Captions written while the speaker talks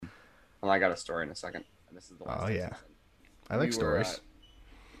Well, I got a story in a second. And this is the last Oh text yeah, I sent. I like We were. stories.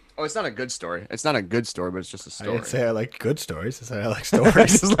 Oh, it's not a good story. It's not a good story, but it's just a I didn't story. say I like good stories. I said I like I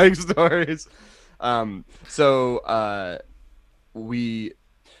stories. just like stories. So we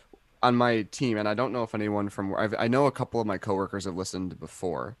on my team, and I don't know if anyone from I know a couple of my coworkers have listened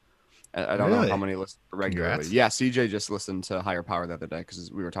before. I don't know how Really? many listen regularly. Congrats. Yeah, CJ just listened to Higher Power the other day because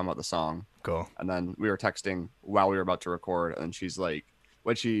we were talking about the song, Cool. and then we were texting while we were about to record, and she's like,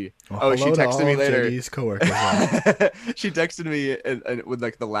 "What she? Well, Oh, she hello to texted all me of later. JD's coworkers then. She texted me and with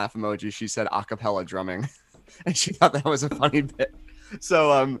like the laugh emoji. She said acapella drumming, and she thought that was a funny bit.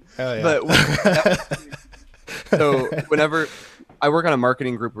 So Hell yeah. but that so whenever I work on a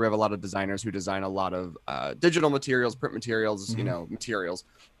marketing group, we have a lot of designers who design a lot of digital materials, print materials, Mhm. materials.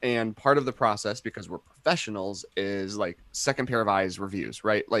 And part of the process, because we're professionals, is like second pair of eyes reviews,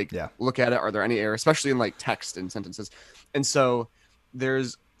 right? Like Yeah. look at it. Are there any errors, especially in like text and sentences? And so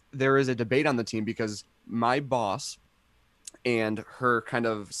there's there is a debate on the team because my boss and her kind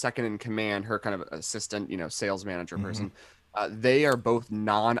of second in command, her kind of assistant, sales manager Mhm. person, they are both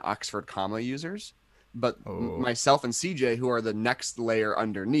non-Oxford comma users, but Oh, myself and CJ, who are the next layer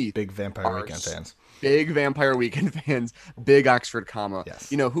underneath, big Vampire are Weekend fans. big Vampire Weekend fans, big Oxford comma. Yes.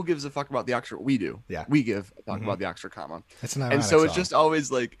 Who gives a fuck about the Oxford? We do. Yeah. We give a fuck Mhm. about the Oxford comma. It's an And ironic so it's song. just always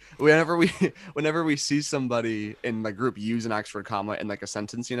like whenever we see somebody in the group use an Oxford comma in like a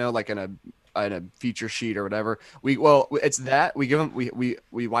sentence, like in a feature sheet or whatever, it's that we give them we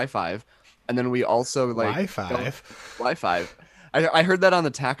Wi-Fi, and then we also like don't Y5. Wi-Fi. I heard that on the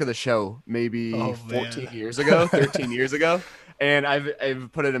tack of the show maybe Oh 14 man. years ago, 13 years ago, and I've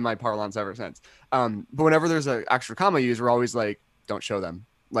put it in my parlance ever since. But whenever there's an extra comma used, we're always like, don't show them.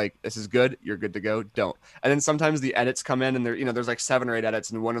 Like, this is good, you're good to go. Don't. And then sometimes the edits come in, and there's like 7 or 8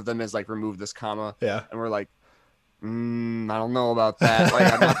 edits, and one of them is like remove this comma, Yeah. and we're like, I don't know about that.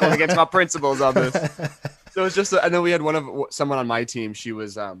 Like, I'm not going against my principles on this. So it's just, and then we had someone on my team. She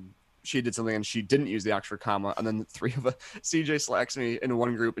did something and she didn't use the Oxford comma, and then the three of us, CJ slacks me in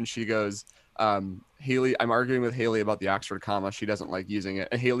one group, and she goes, Haley, I'm arguing with Haley about the Oxford comma. She doesn't like using it,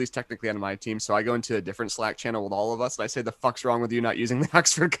 and Haley's technically on my team, so I go into a different Slack channel with all of us, and I say, "The fuck's wrong with you not using the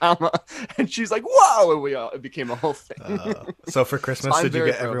Oxford comma?" And she's like, "Whoa!" And it became a whole thing. So for So Christmas, I'm did you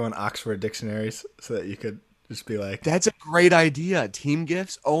very get pro. everyone Oxford dixionaries so that you could just be like, That's a great idea. Team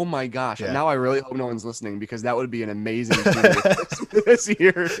gifts. Oh my gosh. yeah. Now I really hope no one's listening because that would be an amazing team gift this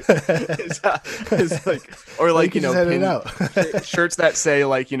year. It's like, or Well, you like, could just edit it pin out. shirts that say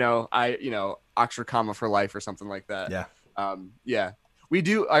like, Oxford comma for life or something like that. Yeah. Yeah, we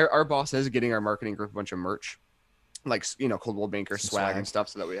do. Our boss is getting our marketing group a bunch of merch, like, Coldwell Banker Some swag and swag. stuff,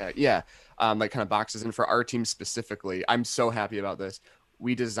 so that we have, yeah, like kind of boxes. And for our team specifically, I'm so happy about this.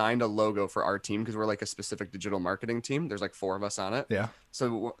 We designed a logo for our team because we're like a specific digital marketing team. There's like 4 of us on it. Yeah.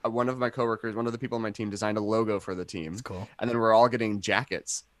 So one of my coworkers, one of the people on my team, designed a logo for the It's team, cool. and then we're all getting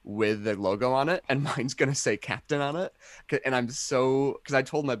jackets with the logo on it, and mine's gonna say captain on it. And I'm so, because I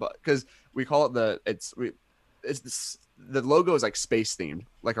told my boss, because we call it it's this, the logo is like space themed,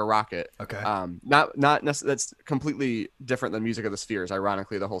 like a rocket. Okay. Not necessarily, that's completely different than Music of the Spheres,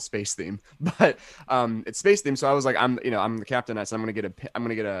 ironically, the whole space theme. But it's space themed. So I was like, I'm the captain. I said I'm gonna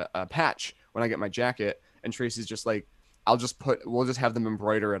get a patch when I get my jacket. And Tracy's just like, we'll just have them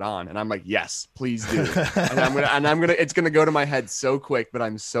embroider it on. And I'm like, yes, please do. It's gonna go to my head so quick, but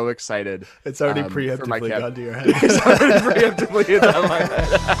I'm so excited. It's already For my preemptively cap. gone to your It's head. already preemptively on my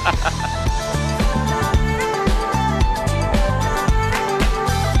head.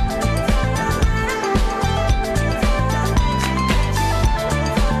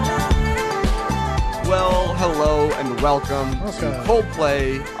 Well, hello and welcome to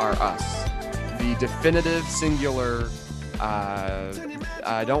Coldplay Are Us, the definitive singular.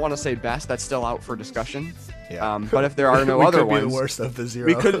 I don't want to say best. That's still out for discussion. Yeah. But if there are no we other could be ones, the worst of the zero.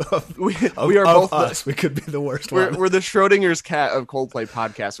 we could. We are of both us. We could be the worst we're, one. we're the Schrodinger's cat of Coldplay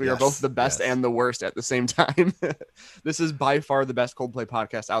podcasts. We are Yes, both the best yes. and the worst at the same time. This is by far the best Coldplay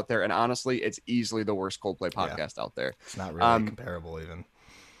podcast out there, and honestly, it's easily the worst Coldplay podcast out there. It's not really comparable even.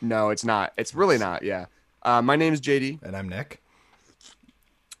 No, it's not. It's really not. Yeah. My name is JD. And I'm Nick.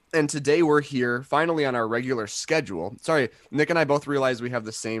 And today we're here finally on our regular schedule. Sorry, Nick and I both realized we have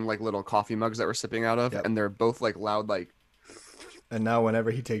the same like little coffee mugs that we're sipping out of, Yep. and they're both like loud, like And now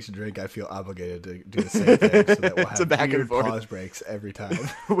whenever he takes a drink, I feel obligated to do the same thing so that we'll It's a have back and weird forth. pause breaks every time.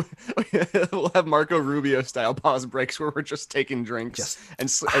 we'll have Marco Rubio style pause breaks where we're just taking drinks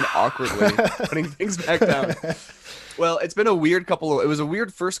Just- and awkwardly putting things back down. Well, it was a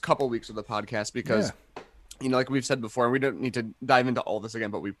weird first couple weeks of the podcast because, like we've said before, and we don't need to dive into all this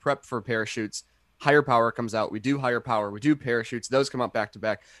again, but we prepped for parachutes, Higher Power comes out. We do Higher Power. We do Parachutes. Those come out back to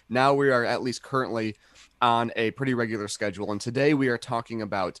back. Now we are at least currently on a pretty regular schedule. And today we are talking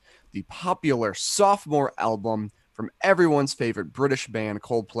about the popular sophomore album from everyone's favorite British band,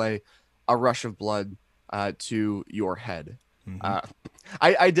 Coldplay, A Rush of Blood to Your Head. Mm-hmm.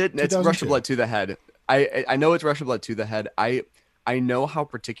 I did. It's Rush of Blood to the Head. I know it's Rush of Blood to the Head. I know how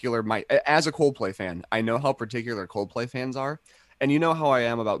particular as a Coldplay fan, I know how particular Coldplay fans are. And you know how I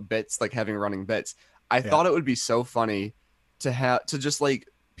am about bits, like having running bits. I thought it would be so funny to just like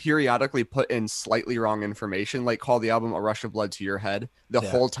periodically put in slightly wrong information, like call the album A Rush of Blood to Your Head the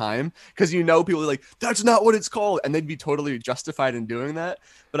whole time. Because people are like, that's not what it's called. And they'd be totally justified in doing that.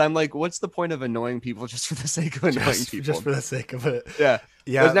 But I'm like, what's the point of annoying people just for the sake of annoying people? Just for the sake of it. Yeah.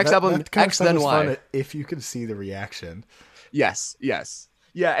 Yeah. His next album, X Then Y. If you can see the reaction. Yes.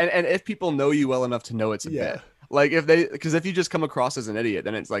 Yeah. And if people know you well enough to know it's a bit. Like because if you just come across as an idiot,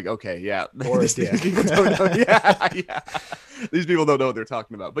 then it's like, okay, yeah. These people don't know. Yeah. These people don't know what they're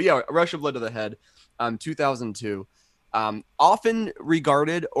talking about. But yeah, Rush of Blood to the Head, 2002, often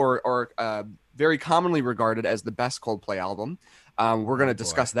regarded or very commonly regarded as the best Coldplay album. We're going to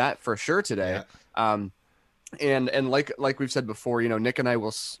discuss that for sure today. Yeah. And like we've said before, Nick and I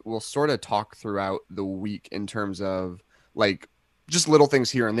will sort of talk throughout the week in terms of like just little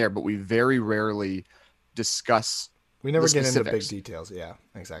things here and there, but we very rarely discuss. We never get into big details. Yeah,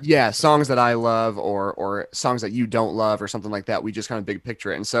 exactly. Yeah, songs that I love or songs that you don't love or something like that. We just kind of big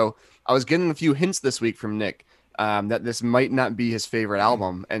picture it. And so I was getting a few hints this week from Nick that this might not be his favorite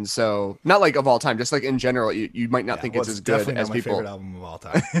album. And so not like of all time, just like in general, you might not think it's as good as my people. Favorite album of all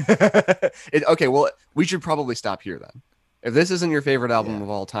time. Okay, well, we should probably stop here then. If this isn't your favorite album of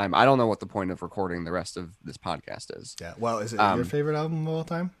all time, I don't know what the point of recording the rest of this podcast is. Yeah. Well, is it your favorite album of all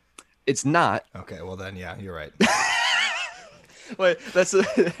time? It's not. Okay. Well, then, yeah, you're right. Wait,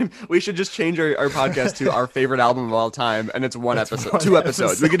 we should just change our podcast to our favorite album of all time, and it's two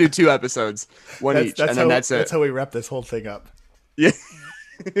episodes. We could do 2 episodes, each, and then that's it. That's how we wrap this whole thing up. Yeah.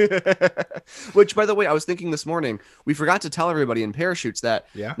 Which, by the way, I was thinking this morning, we forgot to tell everybody in Parachutes that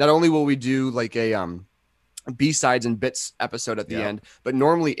not only will we do like a B-sides and bits episode at the end, but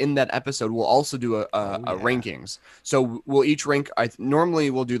normally in that episode we'll also do a rankings. So we'll each rank. Normally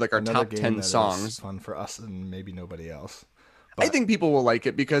we'll do like our top 10 songs. Fun for us and maybe nobody else. But I think people will like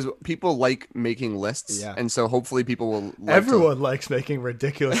it because people like making lists, and so hopefully people will. Everyone likes making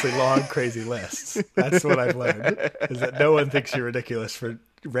ridiculously long, crazy lists. That's what I've learned: is that no one thinks you're ridiculous for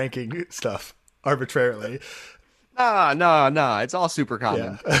ranking stuff arbitrarily. Nah. It's all super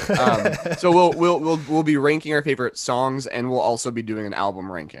common. Yeah. So we'll be ranking our favorite songs, and we'll also be doing an album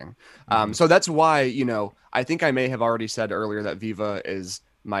ranking. So that's why I think I may have already said earlier that Viva is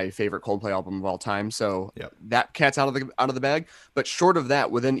my favorite Coldplay album of all time. So that cat's out of the bag. But short of that,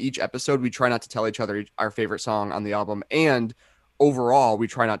 within each episode, we try not to tell each other our favorite song on the album, and overall, we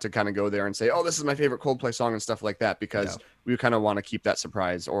try not to kind of go there and say, "Oh, this is my favorite Coldplay song" and stuff like that, because we kind of want to keep that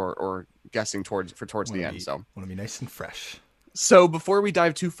surprise or guessing towards the end. So want to be nice and fresh. So before we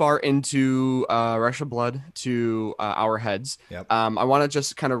dive too far into Rush of Blood to Our Heads, I want to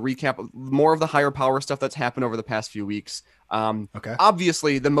just kind of recap more of the Higher Power stuff that's happened over the past few weeks.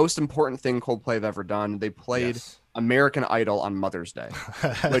 Obviously, the most important thing Coldplay have ever done, they played American Idol on Mother's Day,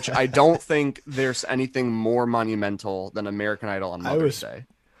 which I don't think there's anything more monumental than American Idol on Mother's Day.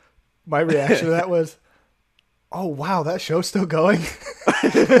 My reaction to that was, oh, wow, that show's still going?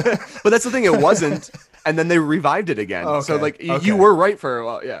 But that's the thing, it wasn't. And then they revived it again. Okay. So like you were right for a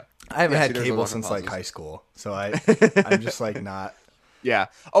while. Yeah. I haven't had cable since like high school. So I'm just like not. Yeah.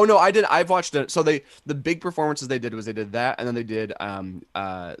 Oh no, I did. I've watched it. So the big performances they did was they did that, and then they did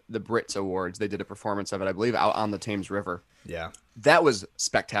the Brits Awards. They did a performance of it, I believe, out on the Thames River. Yeah. That was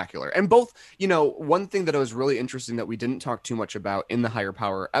spectacular. And both, one thing that was really interesting that we didn't talk too much about in the Higher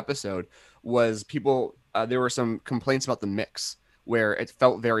Power episode was people. There were some complaints about the mix where it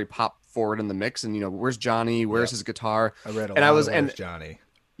felt very pop forward in the mix, and where's Johnny? Where's his guitar? I read a lot of Johnny.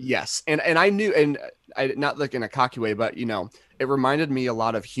 Yes, and I knew, and I not like in a cocky way, but it reminded me a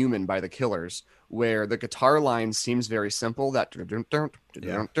lot of Human by the Killers, where the guitar line seems very simple, that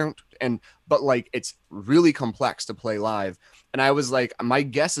but like it's really complex to play live. And I was like, my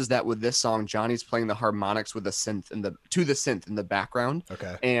guess is that with this song, Johnny's playing the harmonics with the synth to the synth in the background.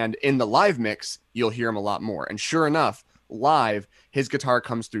 Okay. And in the live mix, you'll hear him a lot more. And sure enough, live, his guitar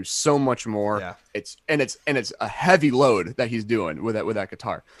comes through so much more. Yeah. It's a heavy load that he's doing with that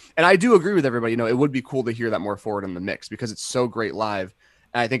guitar. And I do agree with everybody. It would be cool to hear that more forward in the mix because it's so great live.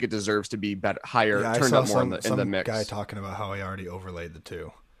 And I think it deserves to be higher, turned up more in the mix. Guy talking about how he already overlaid the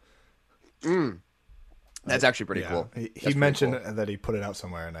two. That's actually pretty cool. He mentioned that he put it out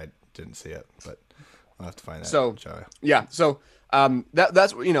somewhere, and I didn't see it, but I'll have to find that. So shall I? yeah, so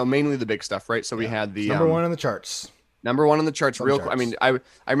that's mainly the big stuff, right? So we had the number one on the charts. Number one on the charts, Some I mean, I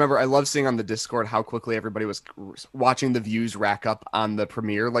remember I love seeing on the Discord how quickly everybody was watching the views rack up on the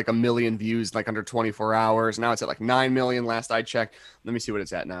premiere, like 1 million views, like under 24 hours. Now it's at like 9 million. Last I checked. Let me see what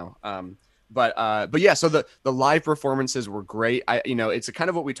it's at now. But yeah, so the live performances were great. It's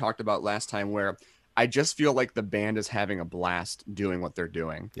kind of what we talked about last time, where I just feel like the band is having a blast doing what they're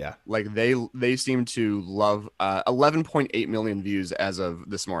doing. Yeah, like they seem to love 11.8 million views as of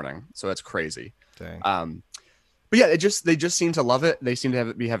this morning, so that's crazy. Dang. But yeah, they just seem to love it. They seem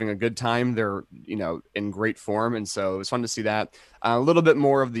to be having a good time. They're in great form, and so it was fun to see that. A little bit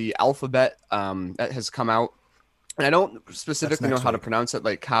more of the alphabet that has come out, and I don't specifically know how to pronounce it,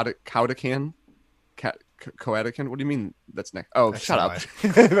 like Caudacan, Coedican. What do you mean? That's next. Oh, shut up.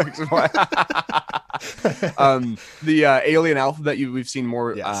 The alien alphabet. We've seen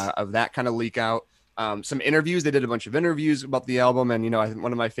more of that kind of leak out. Some interviews. They did a bunch of interviews about the album, and I think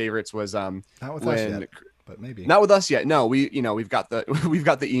one of my favorites was not with us yet. But maybe not with us yet. No, we've got the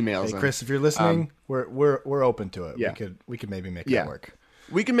emails. Hey, Chris, if you're listening, we're open to it. Yeah. We could maybe make it work.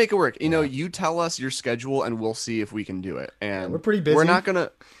 We can make it work. You tell us your schedule and we'll see if we can do it. And we're pretty busy. We're not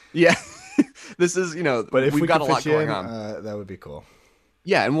gonna. Yeah, this is But if we've got a lot going on, that would be cool.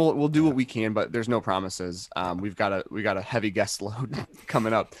 Yeah, and we'll do what we can, but there's no promises. We've got a heavy guest load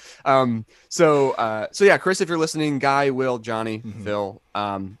coming up. So yeah, Chris, if you're listening, Guy, Will, Johnny, Phil,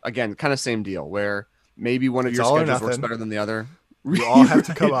 again, kind of same deal where. Maybe one of your schedules works better than the other. You all have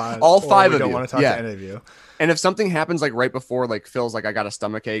to come on. All five of you. Don't want to talk to any of you. And if something happens like right before, like Phil's like, I got a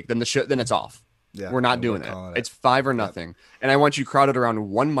stomach ache, then then it's off. Yeah, we're not doing it. It's 5 or nothing. Yep. And I want you crowded around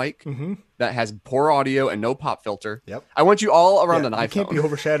one mic that has poor audio and no pop filter. Yep. I want you all around an iPhone. You can't be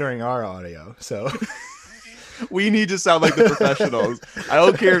overshadowing our audio. So we need to sound like the professionals. I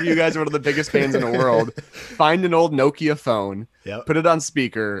don't care if you guys are one of the biggest bands in the world. Find an old Nokia phone, put it on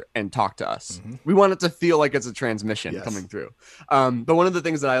speaker, and talk to us. We want it to feel like it's a transmission coming through. But one of the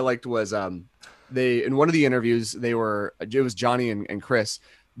things that I liked was they in one of the interviews, it was Johnny and Chris.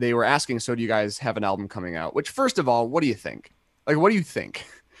 They were asking, so do you guys have an album coming out? Which, first of all, what do you think? Like, what do you think?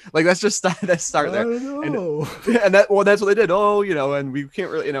 Like, let's just start there. And that's what they did. Oh, and we can't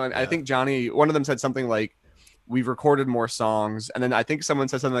really, and I think Johnny, one of them said something like, we've recorded more songs, and then I think someone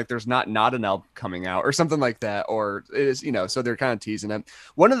said something like there's not an album coming out or something like that, or it is, so they're kind of teasing it.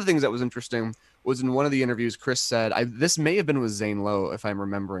 One of the things that was interesting was in one of the interviews, Chris said, this may have been with Zane Lowe if I'm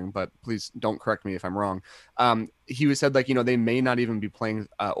remembering, but please don't correct me if I'm wrong. He said like, they may not even be playing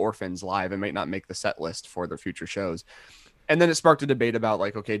Orphans live and might not make the set list for their future shows. And then it sparked a debate about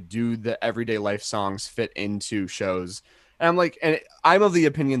like, okay, do the everyday life songs fit into shows? And I'm like, and I'm of the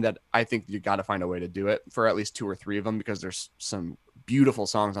opinion that I think you got to find a way to do it for at least 2 or 3 of them, because there's some beautiful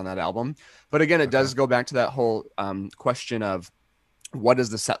songs on that album. But again, it does go back to that whole question of what does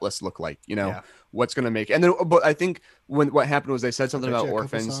the set list look like? What's going to make it? And then, but I think what happened was they said something about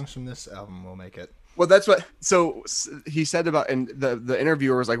Orphans. Songs from this album will make it. Well, that's what. So he said about, and the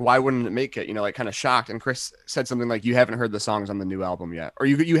interviewer was like, "Why wouldn't it make it?" Like kind of shocked. And Chris said something like, "You haven't heard the songs on the new album yet, or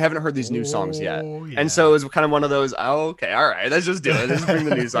you haven't heard these new songs yet." Yeah. And so it was kind of one of those. Oh, okay, all right, let's just do it. Let's bring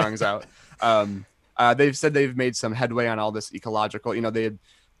the new songs out. They've said they've made some headway on all this ecological.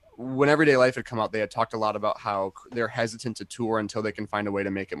 When Everyday Life had come out, they had talked a lot about how they're hesitant to tour until they can find a way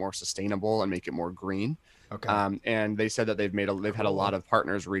to make it more sustainable and make it more green. Okay. And they said that they've had a lot of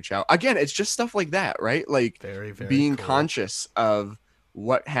partners reach out. Again, it's just stuff like that, right? Like very, very being cool. Conscious of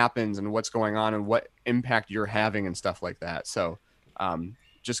what happens and what's going on and what impact you're having and stuff like that. So,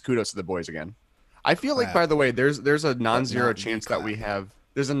 just kudos to the boys again. I feel like, by the way, there's a non-zero chance that we have.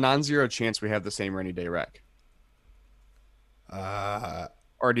 There's a non-zero chance we have the same Rainy Day Rec.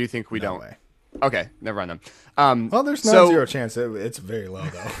 Or do you think we don't? Way. Okay, never mind then. Well, there's non-zero chance. It's very low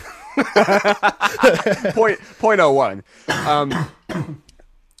though. .01.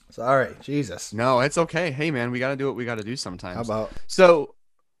 Sorry, Jesus. No, it's okay. Hey, man, we got to do what we got to do sometimes. How about? So,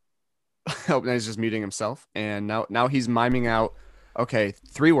 now he's just muting himself, and now he's miming out. Okay,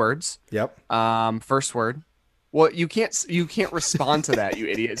 3 words. Yep. First word. Well, you can't respond to that, you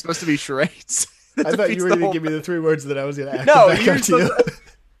idiot. It's supposed to be charades. I thought you were going to give me the 3 words that I was going to act back up to you.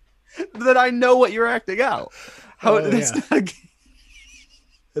 That I know what you're acting out.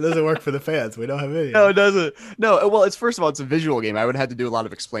 It doesn't work for the fans. We don't have any. No, it doesn't. No, well, first of all, it's a visual game. I would have to do a lot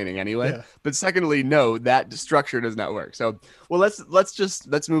of explaining anyway. Yeah. But secondly, no, that structure does not work. So, well,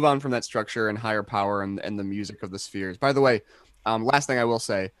 let's move on from that structure and higher power and the music of the spheres. By the way, last thing I will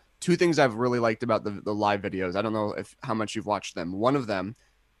say, 2 things I've really liked about the live videos. I don't know how much you've watched them. One of them,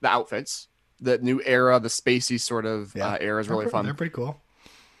 the outfits, the new era, the spacey sort of era is really fun. They're pretty cool.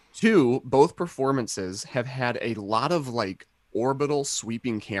 Two, both performances have had a lot of like orbital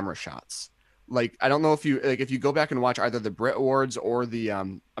sweeping camera shots. Like I don't know if you go back and watch either the Brit Awards or the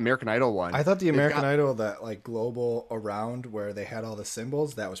American Idol one, I thought the they've American got Idol, that like global around where they had all the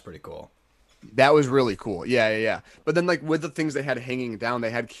symbols, that was pretty cool. that was really cool. Yeah, yeah, yeah. But then like with the things they had hanging down, they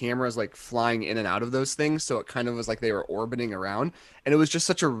had cameras like flying in and out of those things, so it kind of was like they were orbiting around, and it was just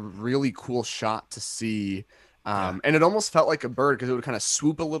such a really cool shot to see. Yeah. And it almost felt like a bird because it would kind of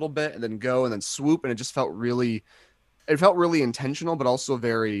swoop a little bit and then go and then swoop, and it felt really intentional, but also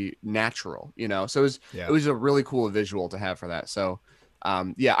very natural, you know? So it Yeah. was a really cool visual to have for that. So,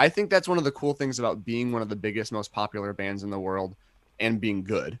 yeah, I think that's one of the cool things about being one of the biggest, most popular bands in the world and being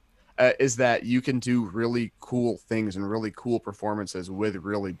good, is that you can do really cool things and really cool performances with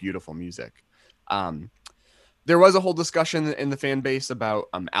really beautiful music. Um, there was a whole discussion in the fan base about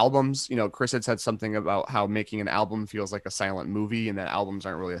albums. You know, Chris had said something about how making an album feels like a silent movie and that albums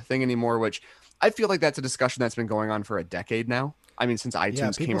aren't really a thing anymore, which I feel like that's a discussion that's been going on for a decade now. I mean, since Yeah,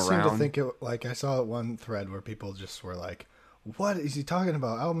 iTunes came people seem to around. think it, like I saw one thread where people just were like, "What is he talking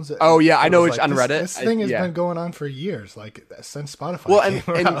about? Albums?" Oh yeah, I It know was it's like on Reddit. this thing has Yeah. been going on for years, like since Well, Spotify and,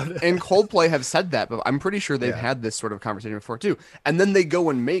 came and around. and Coldplay have said that, but I'm pretty sure they've Yeah, had this sort of conversation before too. And then they go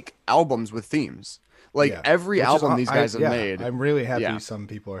and make albums with themes. Like yeah. every Which is, album these guys have yeah, made. I'm really happy Yeah. some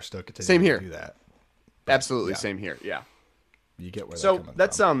people are still Same continuing to here. do that. But Absolutely yeah, same here. Yeah. you get where they're So coming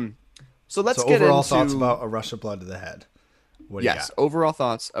that's from. so let's So get overall thoughts into about A Rush of Blood to the Head. What do you yes, got? overall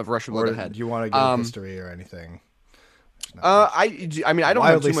thoughts of Rush of Blood Or Ahead. do you want to give history or anything? There's not much. I mean I don't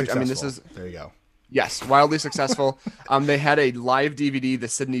have Wildly too much. I mean this successful. is There you go. yes, wildly successful. They had a live DVD, the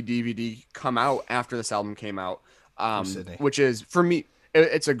Sydney DVD, come out after this album came out, Who's Sydney? which is for me,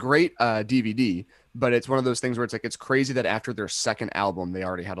 it's a great DVD. But it's one of those things where it's like it's crazy that after their second album they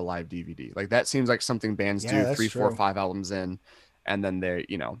already had a live DVD. Like that seems like something bands Yeah, do that's three, four, true. 5 albums in, and then they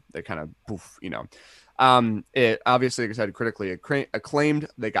kind of poof, you know. It obviously, like I said, critically acclaimed.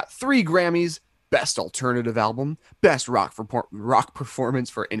 They got 3 Grammys: Best Alternative Album, Best Rock Performance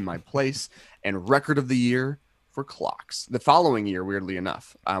for In My Place, and Record of the Year for Clocks. The following year, weirdly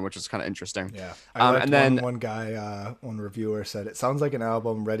enough, which is kind of interesting. Yeah, I liked And then one guy, one reviewer said it sounds like an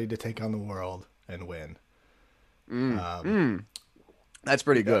album ready to take on the world and win. that's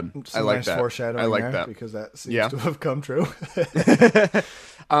pretty good. I Some like nice that. foreshadowing I like there that. because that seems Yeah. to have come true.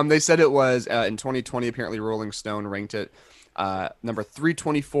 They said it was in 2020. Apparently, Rolling Stone ranked it number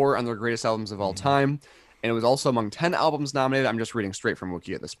 324 on their greatest albums of all time, and it was also among 10 albums nominated. I'm just reading straight from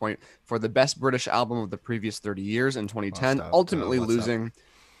Wiki at this point for the best British album of the previous 30 years in 2010, Stop. ultimately What's Up? losing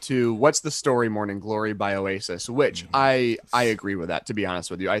to "What's the Story?" Morning Glory by Oasis, which I agree with that. To be honest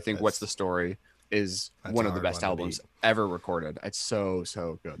with you, I think "What's the Story" is That's one a of the hard best one to albums beat. ever recorded. It's so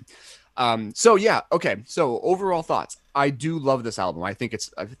good. So yeah, okay. So overall thoughts. I do love this album. I think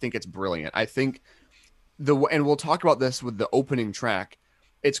it's brilliant. I think and we'll talk about this with the opening track.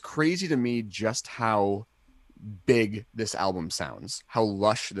 It's crazy to me just how big this album sounds, how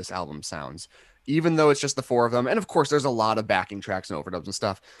lush this album sounds, even though it's just the 4 of them. And of course, there's a lot of backing tracks and overdubs and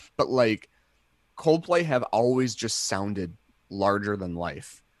stuff, but like Coldplay have always just sounded larger than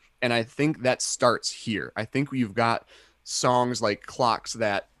life. And I think that starts here. I think you've got songs like Clocks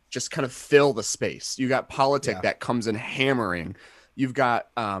that just kind of fill the space. You got Politic Yeah. that comes in hammering. You've got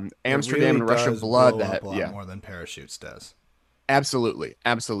It Amsterdam really and Rush of does Blood blow up that a lot yeah, more than Parachutes does. absolutely,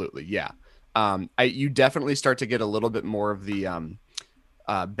 yeah. You definitely start to get a little bit more of the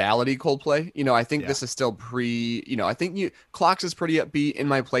ballady Coldplay. You know, I think Yeah. this is still I think Clocks is pretty upbeat. In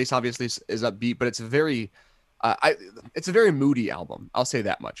My Place obviously is upbeat, but it's it's a very moody album. I'll say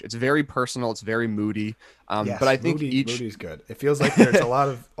that much. It's very personal. It's very moody. Yes, But I think Moody's good. It feels like there's a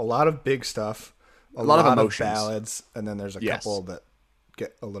lot of big stuff, a lot of lot emotions. ballads, and then there's a Yes. couple that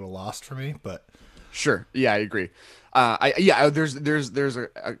get a little lost for me. But Sure, yeah, I agree. There's yeah, there's it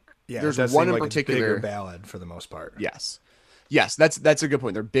does one seem in like a bigger particular. ballad for the most part. Yes, that's a good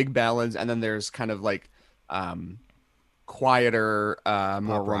point. They're big ballads, and then there's kind of like quieter, more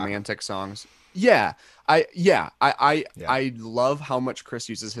Pop rock. romantic songs. I Yeah. love how much Chris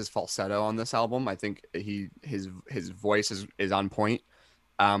uses his falsetto on this album. I think his voice is on point.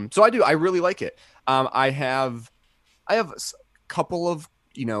 So I really like it. I have a couple of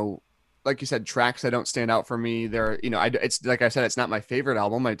like you said, tracks that don't stand out for me. It's like I said, it's not my favorite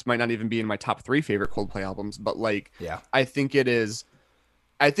album. It might not even be in my top 3 favorite Coldplay albums, but like Yeah. I think it is.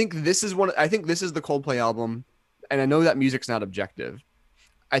 I think this is the Coldplay album, and I know that music's not objective.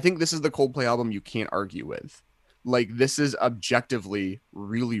 I think this is the Coldplay album you can't argue with. Like this is objectively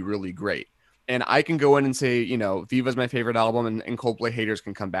really, really great. And I can go in and say, Viva's my favorite album, and Coldplay haters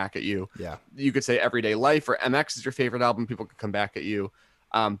can come back at you. Yeah. You could say Everyday Life or MX is your favorite album. People could come back at you.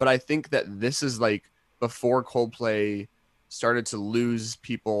 But I think that this is like before Coldplay started to lose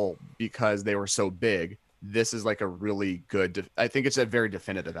people because they were so big. This is like a really good. I think it's a very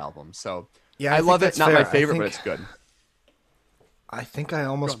definitive album. So Yeah, I think love it. that's Not fair. my favorite, but it's good. I think I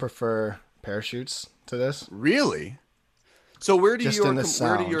almost prefer Parachutes to this. Really? So where do Just your in the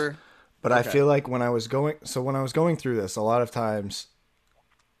where do sound. your But I Okay. feel like when I was going through this, a lot of times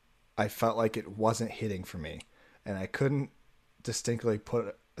I felt like it wasn't hitting for me, and I couldn't distinctly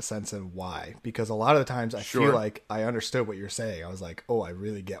put a sense in why. Because a lot of the times I Sure. feel like I understood what you're saying. I was like, oh, I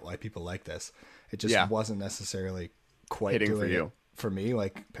really get why people like this. It just Yeah. wasn't necessarily quite Hitting for doing you. it for me,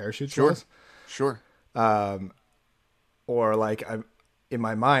 like Parachutes Sure. was. Sure. Or like I'm in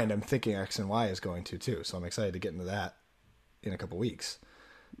my mind, I'm thinking X and Y is going to too. So I'm excited to get into that in a couple weeks.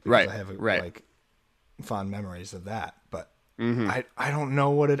 Because Right. I have Right. like fond memories of that. But Mm-hmm. I don't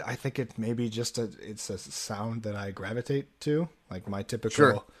know what it. I think it maybe just it's a sound that I gravitate to. Like my typical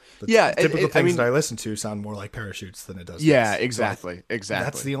Sure. Yeah, typical I things mean- that I listen to sound more like Parachutes than it does. Yeah, this. So exactly. Exactly.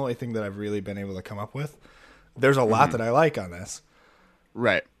 that's the only thing that I've really been able to come up with. There's a Mm-hmm. lot that I like on this.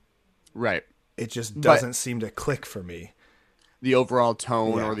 Right. Right. It just doesn't seem to click for me. The overall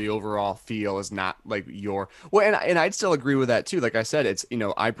tone Yeah. or the overall feel is not like your well, and I'd still agree with that too. Like I said, it's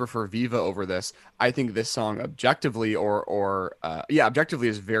I prefer Viva over this. I think this song objectively objectively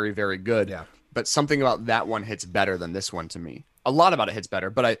is very, very good. Yeah. But something about that one hits better than this one to me. A lot about it hits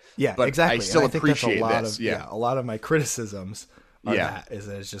better, but Exactly. I still And I think that's appreciate a lot this. Of, a lot of my criticisms are Yeah. that is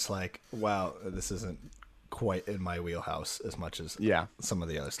that it's just like, wow, this isn't quite in my wheelhouse as much as Yeah. some of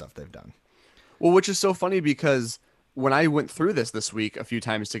the other stuff they've done. Well, which is so funny because when I went through this week a few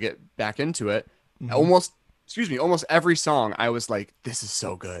times to get back into it, almost every song I was like, this is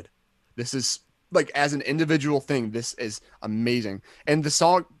so good. This is like as an individual thing, this is amazing. And the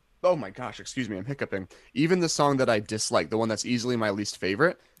song, oh my gosh, excuse me, I'm hiccuping. Even the song that I dislike, the one that's easily my least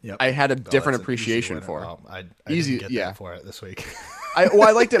favorite, Yep. I had a Oh, that's different an easy appreciation winner. for. Oh, I Easy- didn't get yeah. that for it this week. I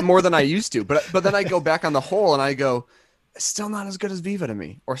liked it more than I used to, but then I go back on the whole and I go, it's still not as good as Viva to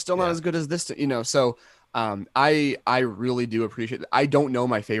me, or still not Yeah. as good as this, so I really do appreciate it. I don't know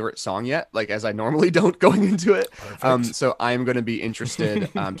my favorite song yet, like as I normally don't going into it. So I'm going to be interested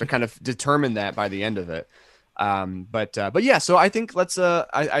to kind of determine that by the end of it. But yeah, so I think let's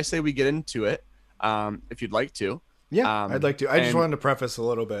I say we get into it if you'd like to. Yeah, I'd like to. I just and- wanted to preface a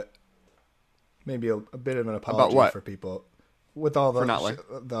little bit, maybe a bit of an apology what? for people with all the For not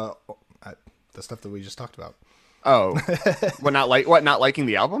the stuff that we just talked about. Oh, not liking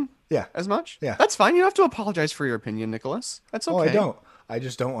the album Yeah. as much? Yeah. That's fine. You don't have to apologize for your opinion, Nicholas. That's okay. Oh, I don't. I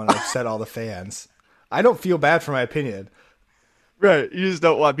just don't want to upset all the fans. I don't feel bad for my opinion. Right. You just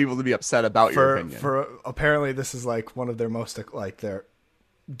don't want people to be upset about your opinion. For apparently this is like one of their most like their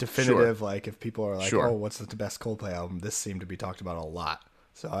definitive like if people are like, Sure. oh, what's the best Coldplay album? This seemed to be talked about a lot.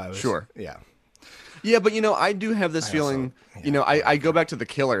 So I was Sure. Yeah. Yeah, but I do have this feeling, yeah, I go back to the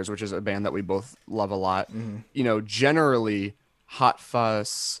Killers, which is a band that we both love a lot. Mm-hmm. Generally Hot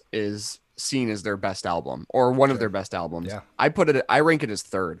Fuss is seen as their best album or one of their best albums. Yeah. I rank it as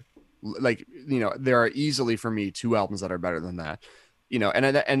third. Like, there are easily for me two albums that are better than that.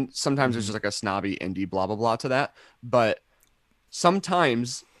 And sometimes there's just like a snobby indie blah blah blah to that, but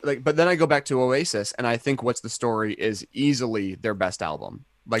sometimes but then I go back to Oasis and I think What's the Story is easily their best album.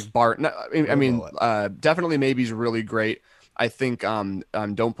 Like Bart, definitely Maybe's really great. I think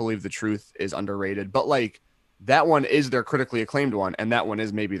Don't Believe the Truth is underrated, but like that one is their critically acclaimed one, and that one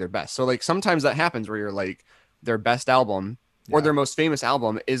is maybe their best. So like sometimes that happens where you're like their best album or their most famous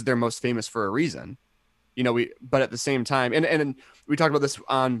album is their most famous for a reason. But at the same time, and we talked about this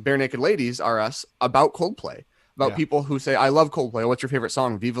on Bare Naked Ladies RS about Coldplay, about people who say, I love Coldplay. What's your favorite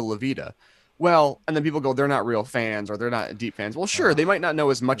song? Viva La Vida. Well, and then people go, they're not real fans or they're not deep fans. Well, sure, they might not know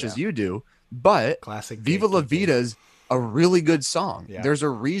as much as you do, but Classic Viva La gatekeeping. Vida's a really good song. Yeah. There's a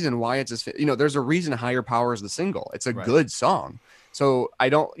reason why it's as, there's a reason Higher Power is the single. It's a good song. So I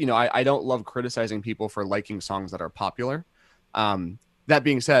don't, I don't love criticizing people for liking songs that are popular. That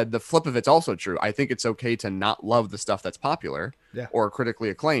being said, the flip of it's also true. I think it's okay to not love the stuff that's popular or critically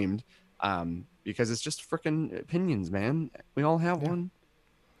acclaimed, because it's just freaking opinions, man. We all have one.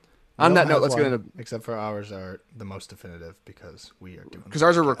 We On all that note, have let's get one, into, except for ours are the most definitive because we are doing because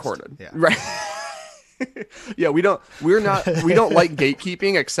ours are podcast. recorded. Yeah. Right. Yeah, we don't like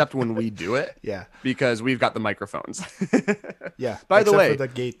gatekeeping except when we do it. Yeah. Because we've got the microphones. Yeah. By the except way, for the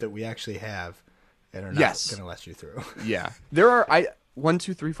gate that we actually have and are not Yes. going to let you through. yeah, there are 1,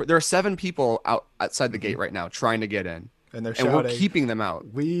 2, 3, 4. There are 7 people outside the gate right now trying to get in, And they're and shouting, we're keeping them out.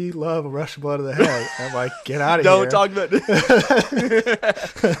 we love a rush of blood to the head. I'm like, get out of Don't here. talk about.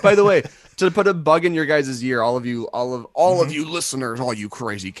 By the way, to put a bug in your guys' ear, all of you, all of you listeners, all you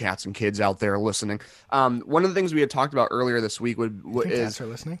crazy cats and kids out there listening. One of the things we had talked about earlier this week Think is cats are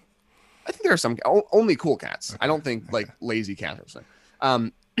listening? I think there are some only cool cats. I don't think like lazy cats are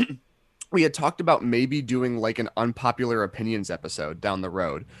listening. We had talked about maybe doing like an unpopular opinions episode down the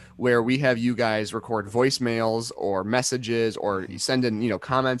road where we have you guys record voicemails or messages or you send in,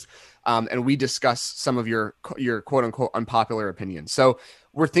 comments, and we discuss some of your quote unquote unpopular opinions. So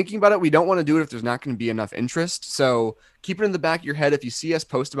we're thinking about it. We don't want to do it if there's not going to be enough interest. So keep it in the back of your head. If you see us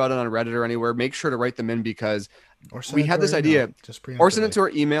post about it on Reddit or anywhere, make sure to write them in because we had this idea. Or send it to our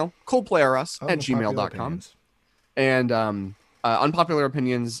email, coldplayerus@gmail.com. And unpopular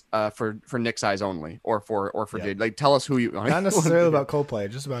opinions for Nick's eyes only, or for Jade. Like, tell us who you. Not necessarily about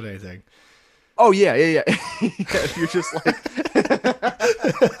Coldplay, just about anything. Oh yeah. Yeah, you're just like,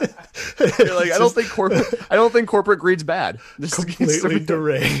 you're like, I don't think corporate greed's bad. Just completely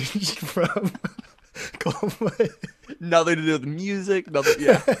deranged from Coldplay. Nothing to do with music. Nothing.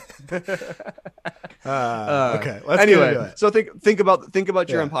 Yeah. Okay. Anyway, so think about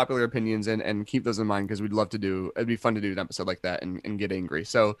your unpopular opinions and keep those in mind because we'd love to do. It'd be fun to do an episode like that and get angry.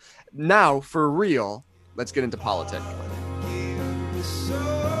 So now, for real, let's get into politics.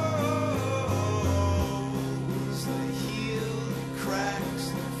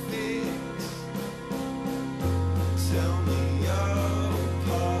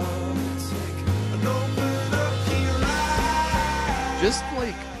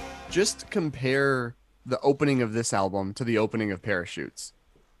 Just compare the opening of this album to the opening of Parachutes.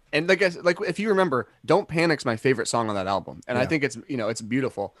 And like if you remember, Don't Panic's my favorite song on that album. And I think it's, it's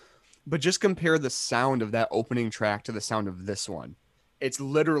beautiful. But just compare the sound of that opening track to the sound of this one. It's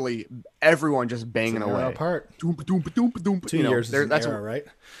literally everyone just banging away. Apart. 2 years is an era, right?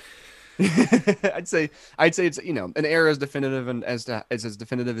 I'd say it's, an era as definitive and as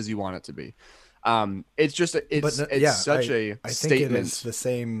definitive as you want it to be. It's just such a I think statement. It is the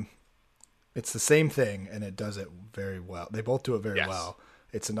same. It's the same thing, and it does it very well. They both do it very well.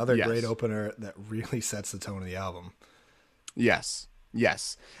 It's another great opener that really sets the tone of the album. Yes.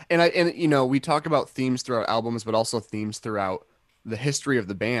 And we talk about themes throughout albums, but also themes throughout the history of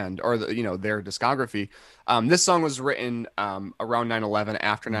the band or their discography. This song was written around 9/11,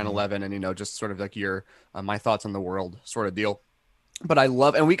 after 9/11, and just sort of like your my thoughts on the world sort of deal. But I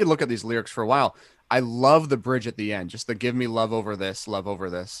love, and we could look at these lyrics for a while. I love the bridge at the end, just the give me love over this, love over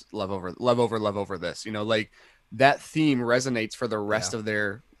this, love over this. Like that theme resonates for the rest of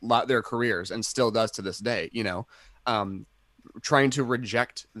their careers and still does to this day. Trying to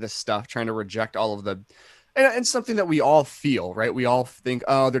reject this stuff, trying to reject all of the, and something that we all feel, right? We all think,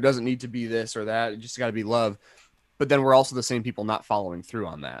 oh, there doesn't need to be this or that. It just got to be love. But then we're also the same people not following through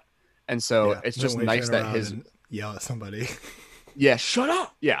on that. And so it's just nice that yell at somebody. Yeah, shut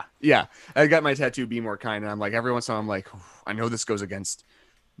up. Yeah. I got my tattoo, Be More Kind, and I'm like, every once in a while, I'm like, I know this goes against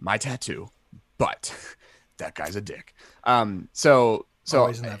my tattoo, but that guy's a dick. So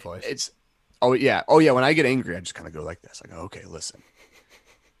always in that voice. It's oh yeah. When I get angry, I just kind of go like this. I go, okay, listen,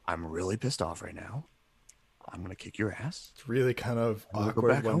 I'm really pissed off right now. I'm gonna kick your ass. It's really kind of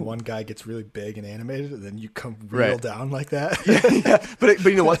awkward when one guy gets really big and animated, and then you come real down like that. yeah. But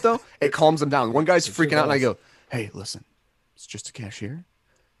you know what though? It calms them down. One guy's freaking out, and I go, hey, listen. It's just a cashier.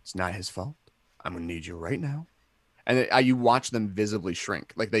 It's not his fault. I'm going to need you right now. And you watch them visibly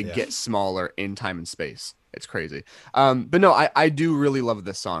shrink. Like they get smaller in time and space. It's crazy. But no, I do really love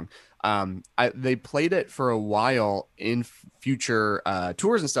this song. They played it for a while in future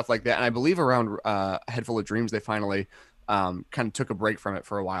tours and stuff like that. And I believe around A Head Full of Dreams, they finally kind of took a break from it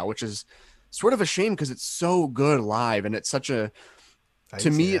for a while, which is sort of a shame because it's so good live. And it's such a,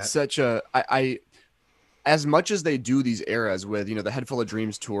 it's such a, as much as they do these eras with, the Head Full of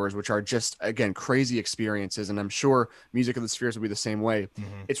Dreams tours, which are just, again, crazy experiences. And I'm sure Music of the Spheres will be the same way.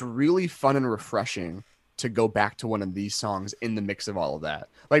 Mm-hmm. It's really fun and refreshing to go back to one of these songs in the mix of all of that.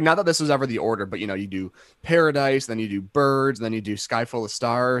 Like, not that this was ever the order, but you do Paradise, then you do Birds, then you do Sky Full of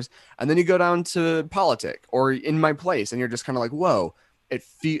Stars, and then you go down to Politic or In My Place. And you're just kind of like, whoa,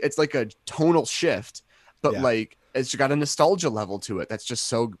 it's like a tonal shift, but like it's got a nostalgia level to it. That's just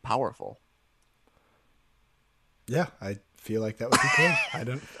so powerful. Yeah, I feel like that would be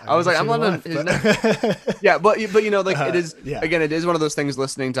cool. I was like, I'm on yeah, but it is again, it is one of those things.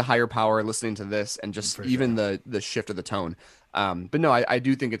 Listening to higher power, listening to this, and just the shift of the tone. But no, I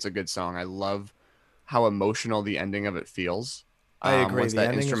do think it's a good song. I love how emotional the ending of it feels. I agree. The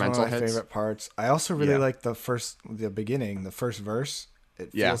ending is one of my favorite parts. I also really like the first verse.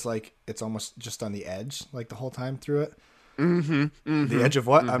 It feels like it's almost just on the edge, like the whole time through it. The edge of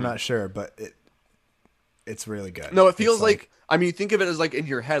what? I'm not sure, but It's really good. No, it It's feels like, I mean, think of it as like in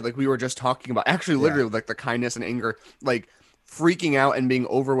your head, like we were just talking about, actually, yeah, literally, like the kindness and anger, like freaking out and being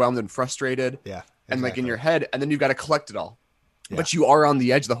overwhelmed and frustrated, yeah, and like in exactly. your head, and then you've got to collect it all. Yeah, But you are on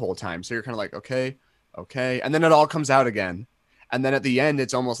the edge the whole time. So you're kind of like, okay, okay. And then it all comes out again. And then at the end,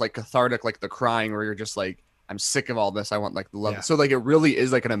 it's almost like cathartic, like the crying, where you're just like, I'm sick of all this. I want like the love. yeah, So like it really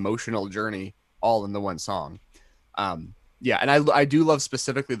is like an emotional journey all in the one song. Yeah. And I do love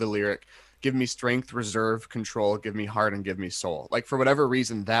specifically the lyric, give me strength, reserve, control, give me heart, and give me soul. Like for whatever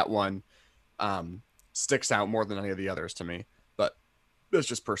reason, that one sticks out more than any of the others to me. But it's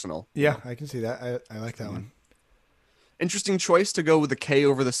just personal, you yeah. know. I can see that. I like that one. Interesting choice to go with the K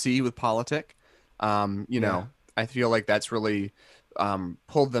over the C with politic. You Yeah, know, I feel like that's really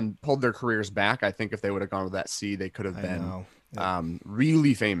pulled their careers back. I think if they would have gone with that C, they could have I been know.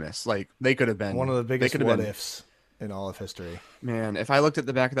 really famous. Like One of the they biggest could have what been, ifs in all of history. man. If I looked at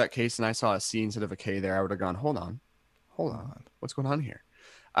the back of that case and I saw a C instead of a K there, I would have gone, hold Hold on, on. what's going on here?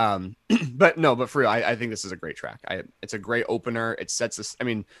 But no, but for real, I think this is a great track. It's a great opener. It sets us. I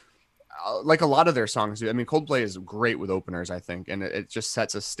mean, like a lot of their songs do. I mean, Coldplay is great with openers, I think, and it just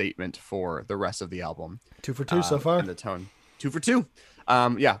sets a statement for the rest of the album. 2 for 2 so far. And the tone. 2 for 2.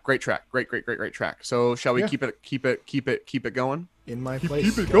 Yeah, great track. Great track. So shall we Yeah, keep it going? in my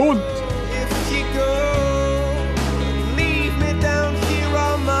place. Keep it going. If you go, leave me down here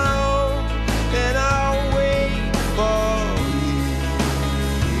on my own, and I'll wait for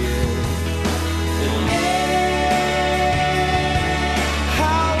you.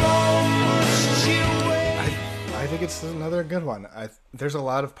 How long must you wait? I think it's another good one. There's a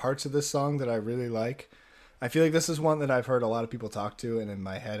lot of parts of this song that I really like. I feel like this is one that I've heard a lot of people talk to, and in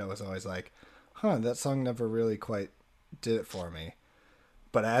my head I was always like, "Huh, that song never really quite did it for me."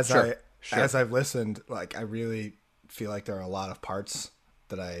 But Sure. as I've listened, like I really feel like there are a lot of parts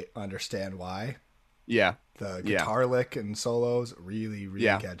that I understand why. Yeah. The Yeah. guitar lick and solos really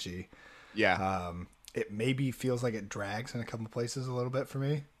Yeah. catchy. Yeah. It maybe feels like it drags in a couple places a little bit for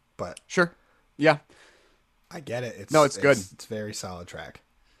me, but Sure. Yeah. I get it. No, it's good. It's a very solid track.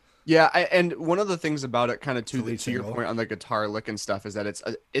 Yeah, and one of the things about it, kind of the lead to your single. point on the guitar lick and stuff, is that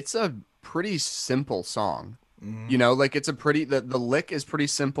it's a pretty simple song. Mm-hmm. You know, like it's a pretty the lick is pretty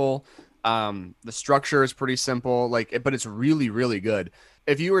simple. The structure is pretty simple. But it's really good.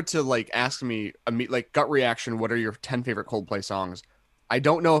 If you were to like ask me like gut reaction, what are your 10 favorite Coldplay songs? I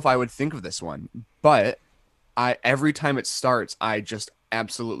don't know if I would think of this one, but I every time it starts, I just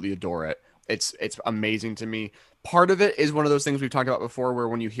absolutely adore it. It's amazing to me. Part of it is one of those things we've talked about before, where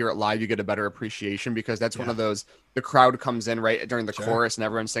when you hear it live, you get a better appreciation, because that's one Yeah. of those, the crowd comes in right during the Sure. chorus and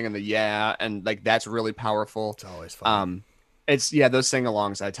everyone's singing the yeah, and like that's really powerful. It's always fun. It's yeah, those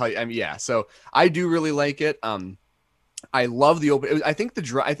sing-alongs, I tell you, I mean, yeah. So I do really like it. I love the open. I think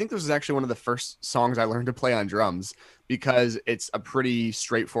I think this is actually one of the first songs I learned to play on drums, because it's a pretty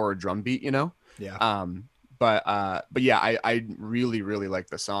straightforward drum beat, you know. Yeah. But yeah, I really like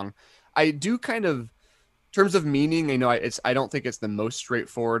the song. I do kind of, in terms of meaning, you know, I don't think it's the most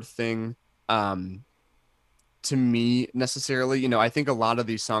straightforward thing to me necessarily. You know, I think a lot of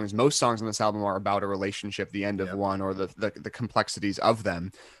these songs, most songs on this album, are about a relationship, the end of Yep. one, or the complexities of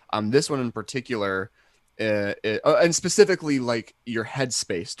them. This one in particular, and specifically like your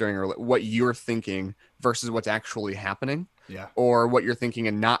headspace during, or what you're thinking versus what's actually happening, Yeah. or what you're thinking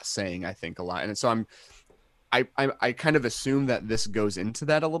and not saying, I think a lot. And so I kind of assume that this goes into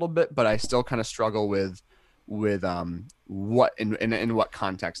that a little bit, but I still kind of struggle with what in what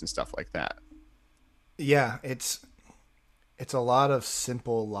context and stuff like that. Yeah, it's a lot of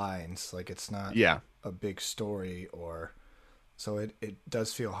simple lines. Like it's not Yeah. a big story, or so it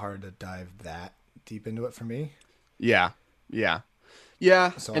does feel hard to dive that deep into it for me. Yeah. Yeah.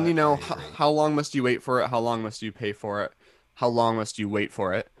 Yeah. So And I agree. how long must you wait for it? How long must you pay for it? How long must you wait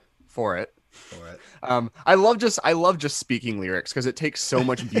for it? For it. For it. I love just speaking lyrics, because it takes so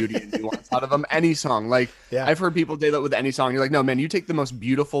much beauty and nuance out of them. Any song, like Yeah. I've heard people say that with any song. You're like, no man, you take the most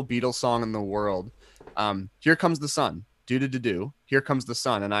beautiful Beatles song in the world. Here comes the sun. Do do do do. Here comes the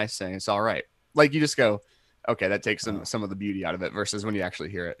sun, and I say it's all right. Like you just go, okay, that takes some of the beauty out of it, versus when you actually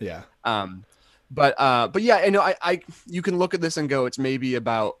hear it. Yeah. But yeah, I know I you can look at this and go, it's maybe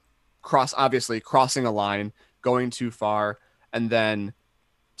about obviously crossing a line, going too far, and then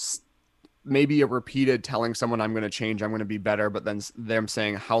maybe a repeated telling someone I'm going to change, I'm going to be better, but then them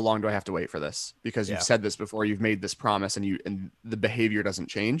saying, how long do I have to wait for this? Because you've Yeah. said this before, you've made this promise, and the behavior doesn't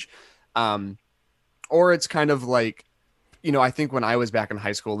change. Or it's kind of like, you know, I think when I was back in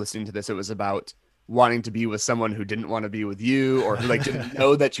high school listening to this, it was about wanting to be with someone who didn't want to be with you, or who like didn't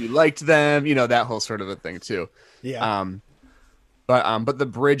know that you liked them, you know, that whole sort of a thing too. Yeah. But the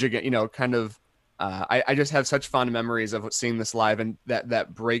bridge again, you know, kind of I just have such fond memories of seeing this live, and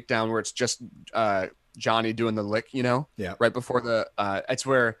that breakdown where it's just Johnny doing the lick, Yeah. right before the it's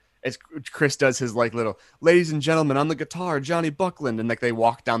where it's Chris does his like little ladies and gentlemen on the guitar, Johnny Buckland, and like they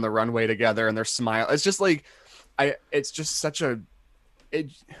walk down the runway together and they're smiling. It's just like it's just such a I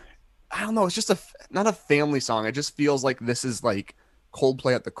don't know, it's just not a family song. It just feels like this is like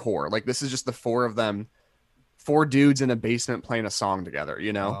Coldplay at the core. Like this is just the four of them, four dudes in a basement playing a song together,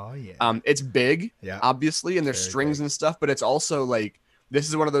 Oh yeah. It's big, Yeah. obviously, and there's Very strings big. and stuff, but it's also like this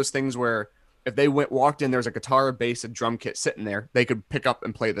is one of those things where if they walked in, there's a guitar, a bass, a drum kit sitting there, they could pick up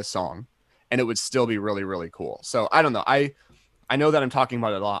and play this song, and it would still be really, really cool. So I don't know. I know that I'm talking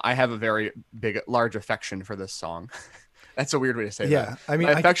about it a lot. I have a very large affection for this song. That's a weird way to say that. Yeah, I mean,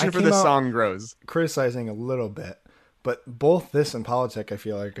 My affection I for came this out song grows. criticizing a little bit, but both this and Politic I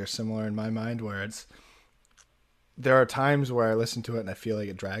feel like are similar in my mind, where there are times where I listen to it and I feel like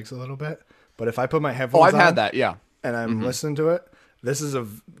it drags a little bit, but if I put my headphones Oh, I've on had that. Yeah. and I'm listening to it,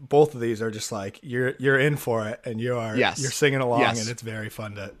 both of these are just like you're in for it, and you're singing along, Yes. and it's very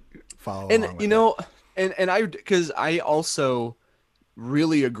fun to follow And along with because I also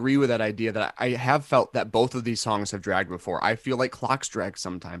really agree with that idea that I have felt that both of these songs have dragged before. I feel like Clocks drag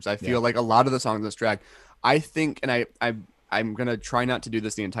sometimes. I feel like a lot of the songs that's drag. I think, and I'm gonna try not to do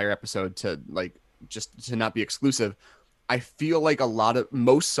this the entire episode to like just to not be exclusive. I feel like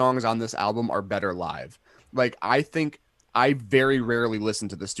most songs on this album are better live. Like I think I very rarely listen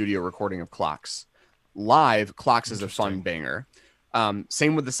to the studio recording of Clocks. Live, Clocks is a fun banger.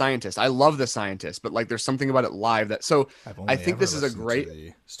 Same with The Scientist. I love The Scientist, but like there's something about it live that I think this is a great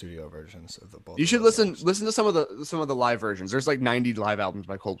the studio versions of the both. you of should those listen to some of the live versions. There's like 90 live albums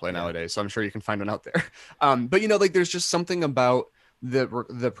by Coldplay nowadays, so I'm sure you can find one out there. But like there's just something about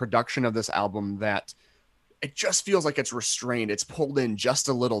the production of this album that it just feels like it's restrained. It's pulled in just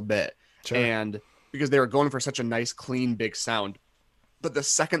a little bit. Sure. And because they were going for such a nice, clean, big sound. But the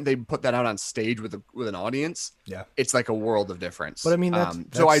second they put that out on stage with an audience, Yeah. it's like a world of difference. But I mean,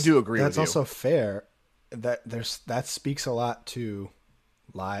 so I do agree with That's you. also fair. That speaks a lot to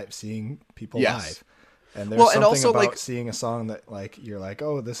seeing people Yes. live. And there's Well, something and also, about like- seeing a song that like you're like,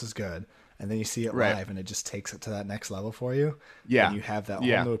 oh, this is good, and then you see it Right. live, and it just takes it to that next level for you. Yeah. and you have that whole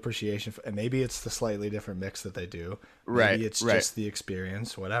Yeah. new appreciation. And maybe it's the slightly different mix that they do. Right, Maybe it's right. just the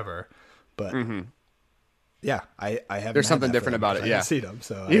experience, whatever. But yeah, I haven't. There's had something that different feeling about it, because I yeah. haven't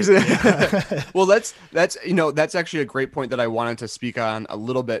seen them, so Well, that's actually a great point that I wanted to speak on a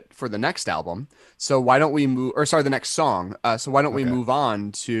little bit for the next album. So why don't we the next song? So why don't we Okay. move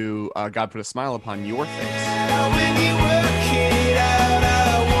on to God Put a Smile Upon Your Face? When you work it out,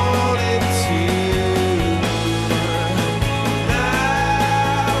 I wanted to.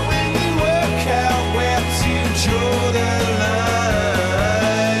 Now, when you work out where to draw the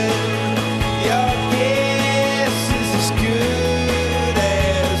line, your guess is as good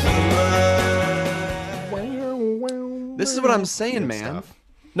as mine. This is what I'm saying, Good man. stuff.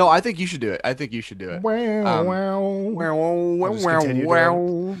 No, I think you should do it. I think you should do it. Just continue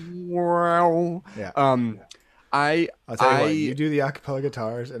Yeah. I I'll tell you what, you do the acapella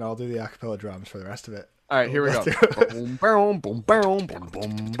guitars and I'll do the acapella drums for the rest of it. all right, here we go. Let's do it. Boom, boom, boom, boom, boom,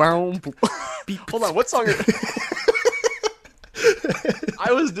 boom, boom, boom. Hold on, what song?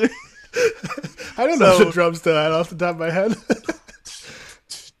 I was doing. I don't know So- the drums to that off the top of my head.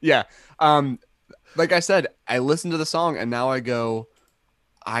 Yeah. Like I said, I listened to the song and now I go,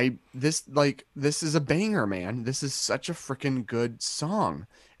 this is a banger, man. This is such a freaking good song.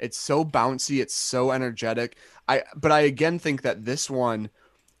 It's so bouncy, it's so energetic. But I again think that this one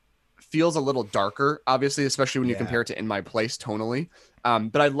feels a little darker, obviously, especially when you Yeah. compare it to In My Place tonally.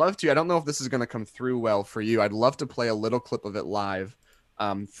 But I'd love to. I don't know if this is going to come through well for you. I'd love to play a little clip of it live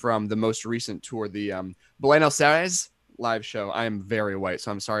from the most recent tour, the Buenos Aires live show. I am very white, so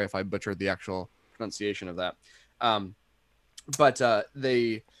I'm sorry if I butchered the actual pronunciation of that. But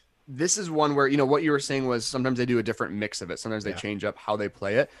this is one where, what you were saying was sometimes they do a different mix of it. Sometimes they Yeah. change up how they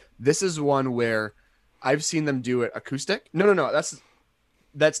play it. This is one where I've seen them do it acoustic. No.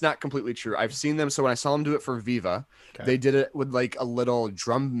 That's not completely true. I've seen them. So when I saw them do it for Viva, Okay. they did it with like a little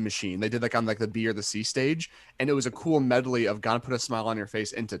drum machine. They did like on like the B or the C stage. And it was a cool medley of Gotta Put a Smile on Your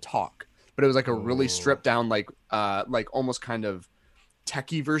Face into Talk. But it was like a really stripped down, like almost kind of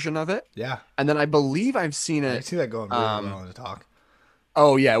techie version of it. Yeah. And then I believe I've seen I it. see that going really well in the talk.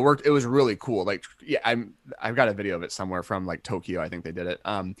 Oh yeah, it worked. It was really cool. Like, yeah, I've got a video of it somewhere from like Tokyo. I think they did it.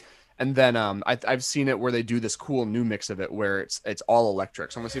 And then I've seen it where they do this cool new mix of it where it's all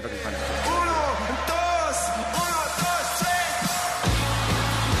electric. So I'm gonna see if I can find it. Uno, dos, tres.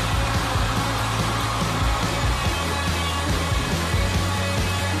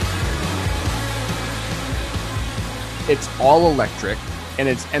 it's all electric,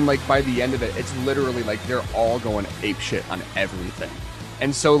 and like by the end of it, it's literally like they're all going ape shit on everything.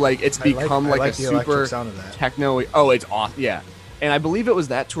 And so like it's become I like a the super electric sound of that. techno. Oh, it's awesome. Yeah. And I believe it was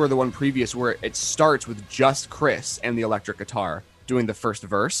that tour, the one previous, where it starts with just Chris and the electric guitar doing the first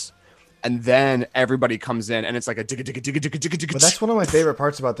verse, and then everybody comes in, and it's like a digga digga digga digga digga digga. But that's one of my favorite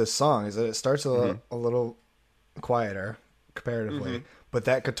parts about this song is that it starts a little quieter comparatively, but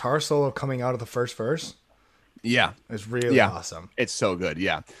that guitar solo coming out of the first verse, yeah, is really awesome. It's so good.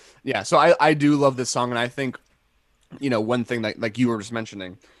 Yeah, yeah. So I do love this song, and I think, you know, one thing that like you were just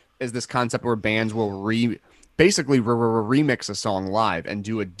mentioning is this concept where bands will basically remix a song live and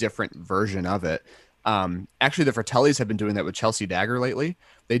do a different version of it. Actually, the Fratellis have been doing that with Chelsea Dagger lately.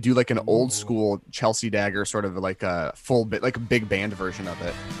 They do like an old school Chelsea Dagger, sort of like a full bit, like a big band version of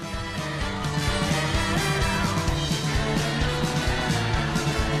it.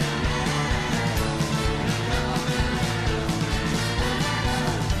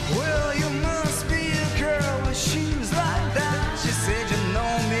 Well, you must be a girl with shoes like that. She said you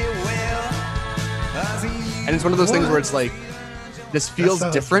know me well. And it's one of those things where it's like, this feels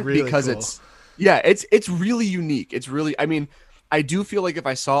sounds different really because cool. it's really unique. It's really, I mean, I do feel like if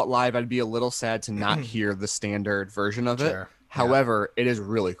I saw it live, I'd be a little sad to not hear the standard version of it. Sure. However, it is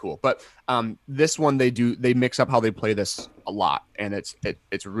really cool. But this one, they mix up how they play this a lot, and it's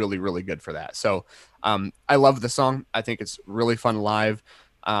really, really good for that. So I love the song. I think it's really fun live.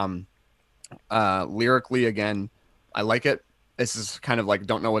 Lyrically, again, I like it. This is kind of like,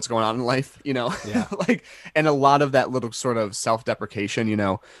 don't know what's going on in life, you know? Yeah. Like, and a lot of that little sort of self-deprecation, you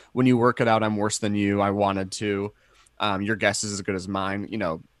know, when you work it out, I'm worse than you. I wanted to. Your guess is as good as mine, you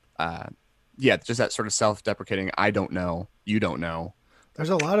know. Yeah, just that sort of self-deprecating. I don't know. You don't know.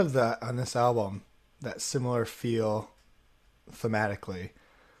 There's a lot of that on this album, that similar feel thematically.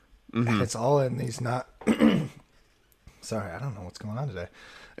 And it's all in these not sorry, I don't know what's going on today.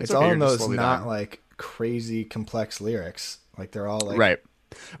 It's all okay, in you're just those slowly not dying. like crazy complex lyrics. Like they're all like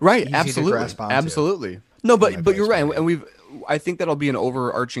right, easy to absolutely, grasp onto. absolutely. No, but my you're right, place, and I think that'll be an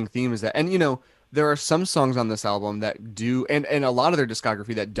overarching theme is that, and you know, there are some songs on this album that do, and a lot of their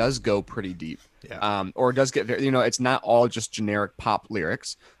discography that does go pretty deep, or does get very, you know, it's not all just generic pop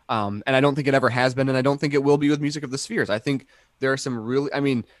lyrics, and I don't think it ever has been, and I don't think it will be with Music of the Spheres. I think there are some really, I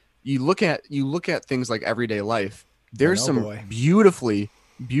mean, you look at things like Everyday Life. There's some beautifully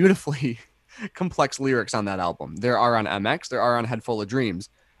complex lyrics on that album. There are on MX, there are on Head Full of Dreams.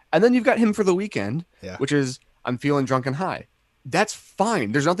 And then you've got Him for the Weekend, which is I'm Feeling Drunk and High. That's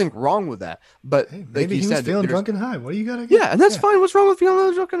fine. There's nothing wrong with that. But Hey, like maybe you he said, was feeling drunk and high. What do you gotta get? yeah, and that's fine. What's wrong with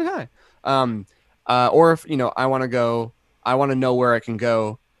feeling drunk and high? Or if, you know, I want to know where I can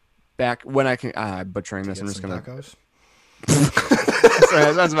go back when I can. Butchering this. I'm just gonna. Tacos?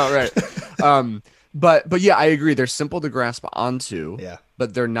 That's about right. But yeah, I agree. They're simple to grasp onto. Yeah.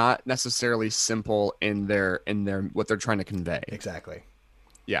 But they're not necessarily simple in their what they're trying to convey. Exactly.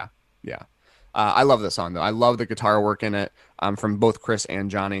 Yeah. I love this song though. I love the guitar work in it, from both Chris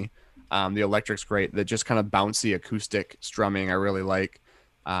and Johnny. The electric's great. The just kind of bouncy acoustic strumming I really like.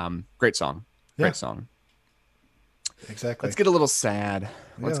 Great song. Great song. Exactly. Let's get a little sad.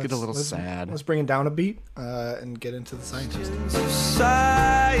 Let's Yeah, get a little sad. Let's bring it down a beat and get into the scientist.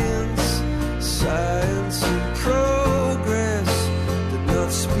 Science and progress did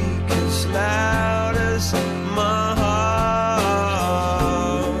not speak as loud as my heart.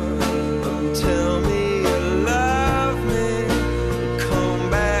 Tell me you love me, come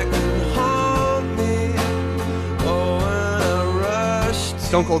back and haunt me. Oh, when I rushed.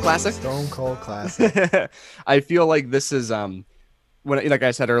 Stone Cold classic. Stone Cold classic. I feel like this is when, like I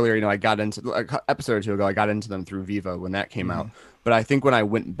said earlier, you know, I got into an episode or two ago, I got into them through Viva when that came out. But I think when I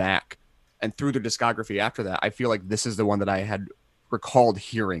went back and through their discography after that, I feel like this is the one that I had recalled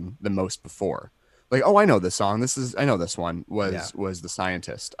hearing the most before. Like, oh, I know this song. I know this one was The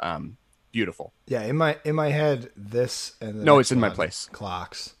Scientist. Beautiful. Yeah, in my head, this and the No, next it's in my one, place.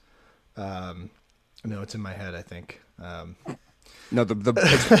 Clocks. No, it's in my head, I think. No, the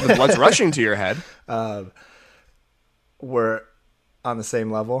blood's rushing to your head. We're on the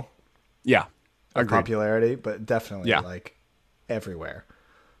same level Yeah. of Agreed. popularity, but definitely Yeah. like everywhere.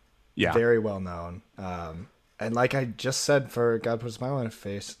 Yeah. Very well known. And like I just said for God Put a Smile on His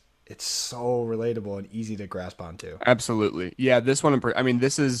Face, it's so relatable and easy to grasp onto. Absolutely. Yeah, this one, I mean,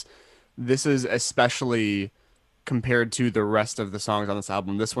 this is especially compared to the rest of the songs on this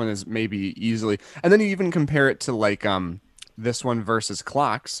album. This one is maybe easily, and then you even compare it to like this one versus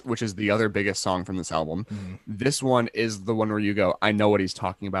Clocks, which is the other biggest song from this album. This one is the one where you go, I know what he's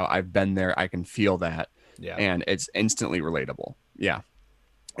talking about. I've been there. I can feel that. Yeah. And it's instantly relatable. Yeah.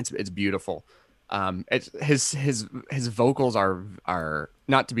 It's beautiful. It's his vocals are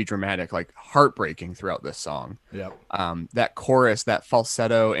not to be dramatic, like heartbreaking throughout this song. Yep. That chorus, that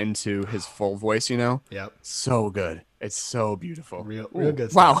falsetto into his full voice, Yep. so good. It's so beautiful. Real Ooh,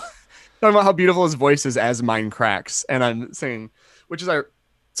 good wow. stuff. Talking about how beautiful his voice is as mine cracks, and I'm singing, which is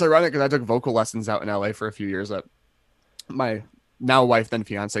it's ironic because I took vocal lessons out in LA for a few years that my now wife, then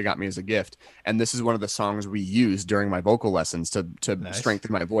fiance, got me as a gift, and this is one of the songs we used during my vocal lessons to Nice.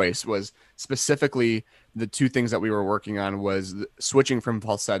 strengthen my voice. Was specifically the two things that we were working on was switching from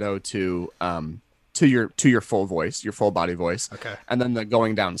falsetto to your full voice, your full body voice, Okay. and then the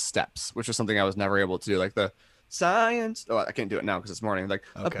going down steps, which is something I was never able to do, like the science. Oh, I can't do it now because it's morning. Like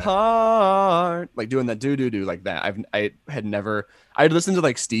Okay. apart, like doing that do like that. I'd listened to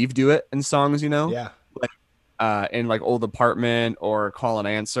like Steve do it in songs, Yeah. in like Old Apartment or Call and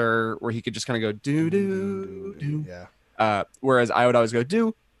Answer, where he could just kind of go do. Yeah. Whereas I would always go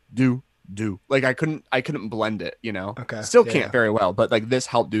do. Like I couldn't blend it, Okay. Still Yeah, can't yeah. very well, but like this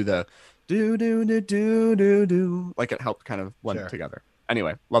helped do the do. Like it helped kind of blend Sure. it together.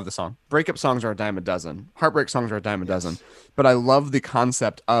 Anyway, love the song. Breakup songs are a dime a dozen. Heartbreak songs are a dime a dozen. But I love the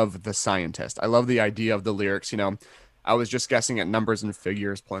concept of the scientist. I love the idea of the lyrics. I was just guessing at numbers and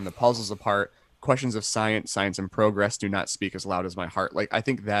figures, pulling the puzzles apart. Questions of science and progress do not speak as loud as my heart. Like I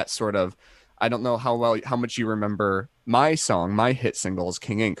think that sort of, I don't know how much you remember my song, my hit singles,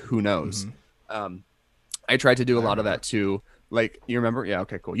 King Ink. Who knows? I tried to do a lot of that too. Like you remember? Yeah.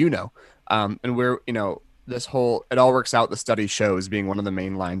 Okay, cool. And we're, this whole, it all works out. The study shows being one of the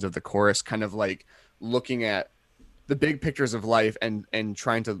main lines of the chorus, kind of like looking at the big pictures of life and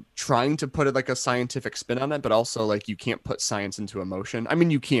trying to put it like a scientific spin on it, but also like you can't put science into emotion. I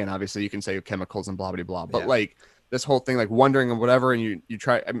mean, you can, obviously you can say chemicals and blah, blah, blah, but Yeah. like this whole thing, like wondering and whatever. And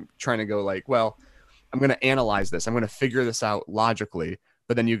I'm trying to go like, well, I'm going to analyze this. I'm going to figure this out logically.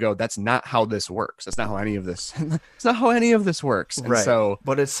 But then you go, that's not how this works. That's not how any of this, it's not how any of this works. And Right. so,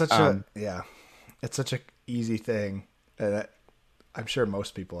 But it's such it's such a easy thing. And I'm sure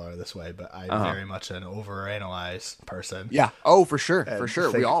most people are this way, but I'm very much an overanalyze person. yeah. Oh, for sure. And For sure.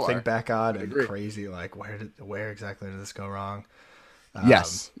 Think, We all think are. back on and agree. crazy, like where exactly did this go wrong?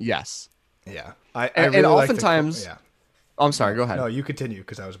 Yes. Yeah. I And really like oftentimes- yeah. Oh, I'm sorry. Go ahead. No, you continue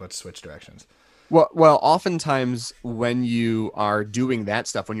because I was about to switch directions. Well, oftentimes when you are doing that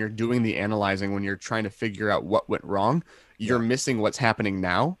stuff, when you're doing the analyzing, when you're trying to figure out what went wrong, you're missing what's happening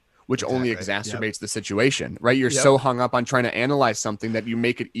now, which only Exactly. exacerbates the situation, right? You're so hung up on trying to analyze something that you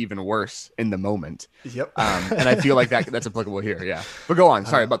make it even worse in the moment. Yep. And I feel like that's applicable here. Yeah. But go on.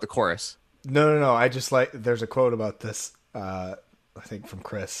 Sorry about the chorus. No. I just like, there's a quote about this, I think from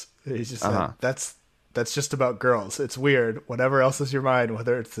Chris. He's just said, that's just about girls. It's weird. Whatever else is your mind,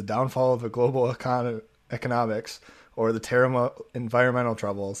 whether it's the downfall of the global economics or the terrible environmental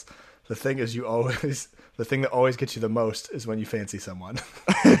troubles, the thing that always gets you the most is when you fancy someone.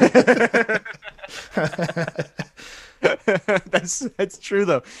 That's true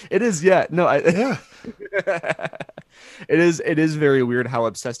though. It is. Yeah. No. Yeah. It is very weird how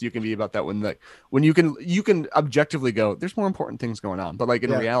obsessed you can be about that when you can objectively go, there's more important things going on, but like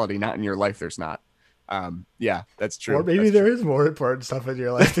in reality, not in your life, there's not. Yeah, that's true. Or maybe there is more important stuff in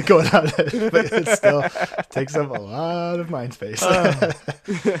your life to go on, but it still takes up a lot of mind space.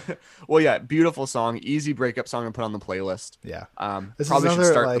 Well, yeah, beautiful song, easy breakup song to put on the playlist. Yeah. Probably This is should another,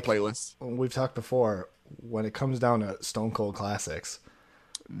 start like, the playlist. We've talked before, when it comes down to Stone Cold classics,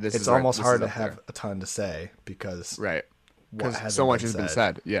 This it's is right- almost this hard is to up there. have a ton to say because Right. what Because hasn't so much been has been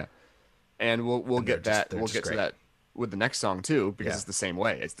said. said. Yeah. And we'll And get they're just- that. they're We'll just get to great. that with the next song too, because Yeah. it's the same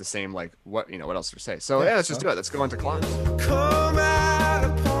way. It's the same, like, what else to say. So Yeah, let's just so- do it. Let's go into Climb. Come out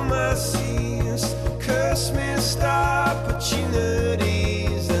upon my sins, curse missed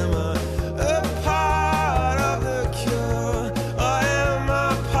opportunities. Am I a part of the cure, or am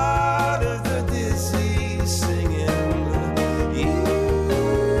I part of the disease? Singing you.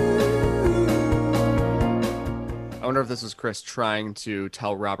 I wonder if this is Chris trying to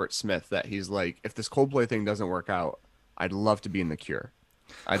tell Robert Smith that he's like, if this Coldplay thing doesn't work out, I'd love to be in The Cure.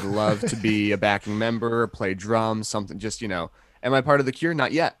 I'd love to be a backing member, play drums, something. Just, am I part of The Cure?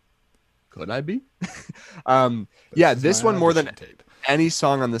 Not yet. Could I be? Yeah, is this my one more than audition tape. any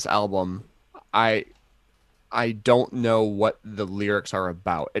song on this album, I don't know what the lyrics are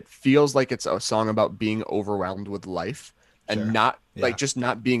about. It feels like it's a song about being overwhelmed with life and Sure. not Yeah. like just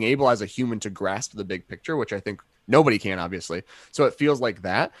not being able as a human to grasp the big picture, which I think nobody can, obviously. So it feels like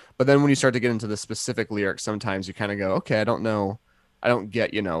that. But then when you start to get into the specific lyrics, sometimes you kind of go, okay, I don't know. I don't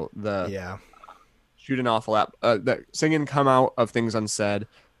get, the Yeah. shoot an awful app, the singing come out of things unsaid.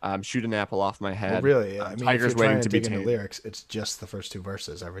 Shoot an apple off my head. Well, really, I mean, Tigers if you're waiting trying to to be dig into tamed. lyrics, it's just the first two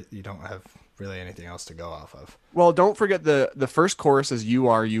verses. You don't have really anything else to go off of. Well, don't forget the first chorus is you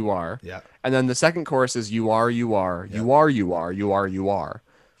are, Yeah, and then the second chorus is you are, you are, you are, you are, you are, you are.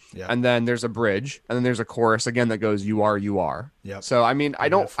 yeah, And then there's a bridge, and then there's a chorus again that goes you are, you are. Yep. So I mean, I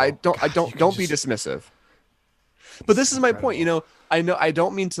don't God, be dismissive. But this is my point, you know. I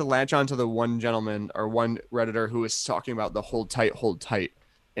don't mean to latch onto the one gentleman or one Redditor who is talking about the hold tight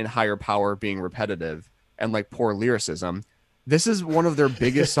and higher power being repetitive and like poor lyricism. This is one of their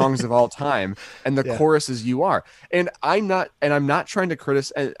biggest songs of all time, and the Yeah. chorus is "You Are." And I'm not trying to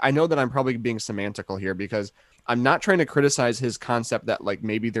criticize. I know that I'm probably being semantical here because I'm not trying to criticize his concept that like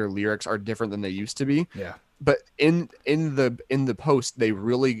maybe their lyrics are different than they used to be. yeah, But in the post, they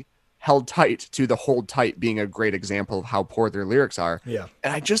really held tight to the hold tight being a great example of how poor their lyrics are. yeah.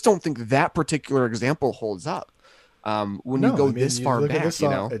 And I just don't think that particular example holds up. When you No, go I mean, this you far look at back, this you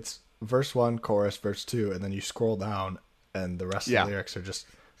song, know. it's verse 1, chorus, verse 2, and then you scroll down, and the rest Yeah. of the lyrics are just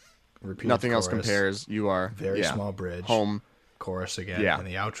repeated. Nothing else chorus, compares. You are Very small bridge, home. chorus again, Yeah. and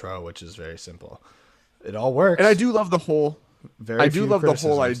the outro, which is very simple. It all works. And I do love the whole. Very I do few love the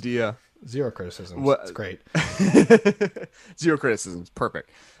whole criticisms. idea. Zero criticisms. What- It's great. Zero criticisms. Perfect.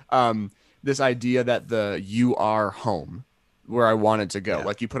 This idea that the you are home where I wanted to go. Yeah.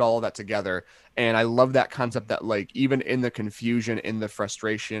 Like you put all of that together. And I love that concept that like even in the confusion, in the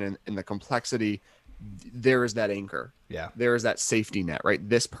frustration and in the complexity, there is that anchor. Yeah. There is that safety net, right?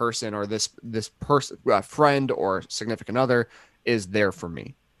 This person or this person, friend or significant other is there for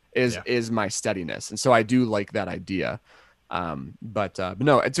me, is my steadiness. And so I do like that idea. But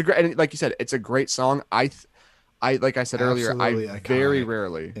no, it's a great, like you said, it's a great song. I like I said earlier, Absolutely I very iconic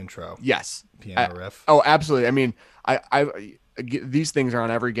rarely. Intro. Yes. Piano riff. Oh, absolutely. I mean, these things are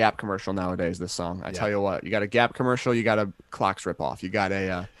on every Gap commercial nowadays. This song, I tell you what, you got a Gap commercial, you got a Clocks rip off, you got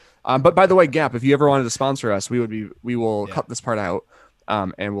a. But by the way, Gap, if you ever wanted to sponsor us, we will cut this part out,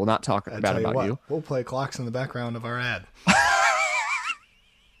 and we'll not talk bad about you. We'll play clocks in the background of our ad.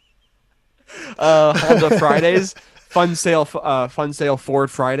 Honda Fridays. Fun sale Ford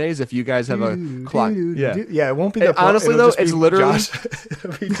Fridays. If you guys have a clock, Yeah, it won't be that. Honestly, it'll though, just be it's literally Josh,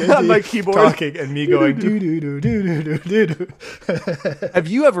 it'll be on JD my keyboard talking and me going do do do do do do do. Have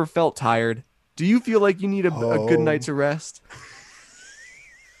you ever felt tired? Do you feel like you need a good night's rest?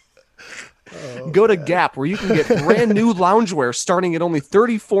 Go to Gap where you can get brand new loungewear starting at only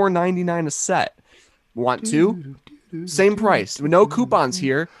 $34.99 a set. Want to? Same price. No coupons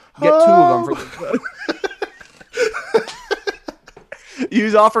here. Get two of them for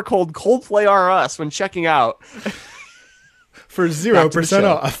Use offer code ColdplayRS when checking out. For 0%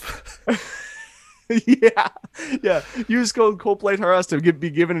 show. off. Yeah. Use code ColdplayRS to be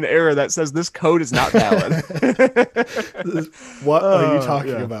given an error that says this code is not valid. What are you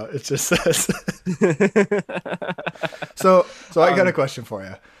talking about? It just says. So I got a question for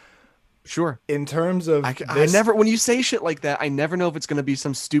you. Sure. In terms of I never, when you say shit like that, I never know if it's going to be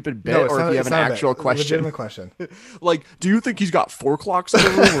some stupid bit or if you have an actual question. Legitimate question. Like, do you think he's got 4 clocks in the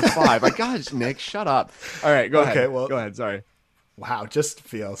room or 5? Like, gosh, Nick, shut up. All right, go ahead. Okay, well- go ahead. Sorry. Wow, just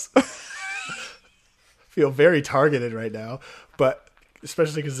feel very targeted right now, but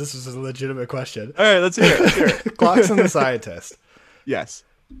especially because this was a legitimate question. All right, let's hear it. Sure. Clocks and the Scientist. Yes.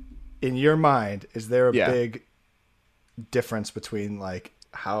 In your mind, is there a Yeah. big difference between like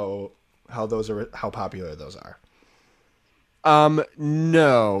how popular those are?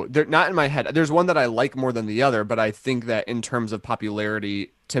 No, they're not in my head. There's one that I like more than the other, but I think that in terms of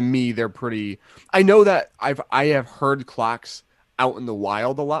popularity, to me, they're pretty. I know that I have heard Clocks out in the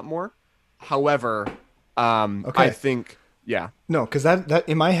wild a lot more. However, I think No, because that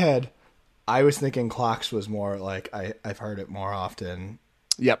in my head, I was thinking Clocks was more like I've heard it more often.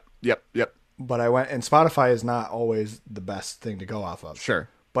 Yep. But I went, and Spotify is not always the best thing to go off of. Sure.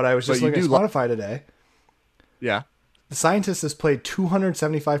 But I was just But you looking at do Spotify today. Yeah. The Scientist has played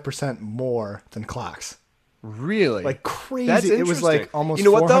 275% more than Clocks. Really? Like crazy. That's It was like interesting. almost You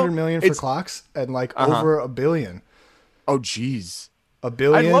know what, though? 400 million for It's- Clocks and like over a billion. Oh, geez. A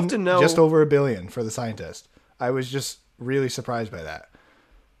billion. I'd love to know- Just over a billion for the Scientist. I was just really surprised by that.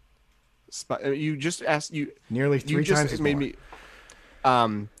 You just asked you. Nearly You three just times as made more.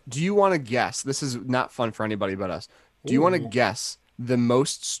 me. Do you want to guess? This is not fun for anybody but us. Do you want to guess the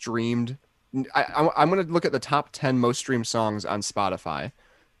most streamed? I'm going to look at the top 10 most streamed songs on Spotify.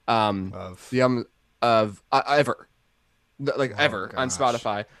 Of Ever, ever on gosh.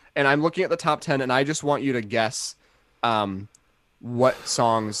 Spotify, and I'm looking at the top 10, and I just want you to guess, what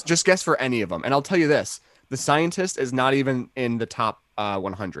songs. Just guess for any of them, and I'll tell you this: The Scientist is not even in the top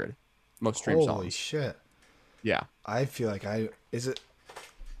 100 most streamed holy songs. shit. Yeah. I feel like is it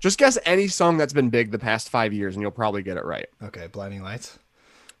Just guess any song that's been big the past 5 years, and you'll probably get it right. Okay, Blinding Lights.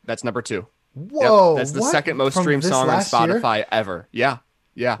 That's number 2. Whoa, That's the what? second most From streamed this song on last year? Spotify ever. Yeah,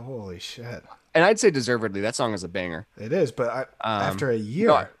 yeah. Holy shit. And I'd say deservedly, that song is a banger. It is, but after a year,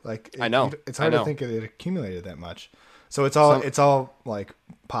 no, like I know. it's hard I to know. think it accumulated that much. So it's all like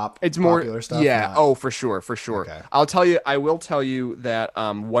It's more popular stuff. Yeah. not- Oh, for sure. Okay. I will tell you that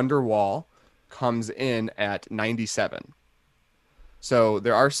Wonderwall comes in at 97. So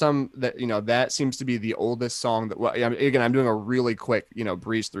there are some that, that seems to be the oldest song that, well, again, I'm doing a really quick,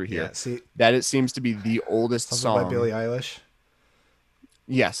 breeze through here. Yeah, see, That it seems to be the oldest something song. by Billie Eilish.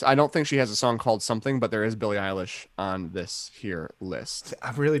 Yes. I don't think she has a song called Something, but there is Billie Eilish on this here list.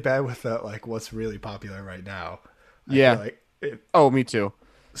 I'm really bad with like what's really popular right now. I Yeah. feel like Oh, me too.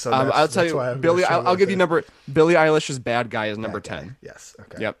 so I'll tell that's why you, I'm Billie, gonna I'll give you struggle Billie Eilish's Bad Guy is with number that guy. 10. Yes.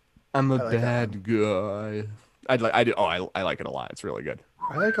 Okay. Yep. I'm a like that bad guy. I like it a lot. It's really good.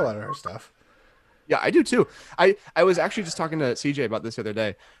 I like a lot of her stuff. Yeah, I do too. I was actually just talking to CJ about this the other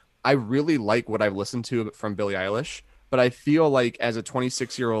day. I really like what I've listened to from Billie Eilish, but I feel like as a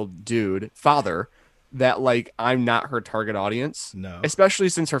 26-year-old father, that like I'm not her target audience. No. Especially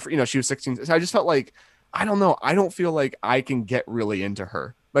since her, she was 16. So I just felt like, I don't know. I don't feel like I can get really into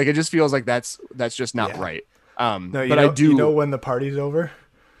her. Like it just feels like that's just not Yeah. right. No, but I do You know when the party's over?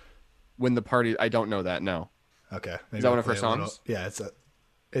 when the party. I don't know that. No, Okay. Is that one of her songs? Yeah,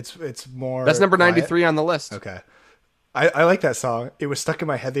 it's more. that's number quiet. 93 on the list. Okay. I like that song. It was stuck in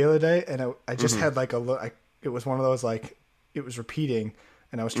my head the other day, and I just Mm-hmm. had like a look. It was one of those like it was repeating,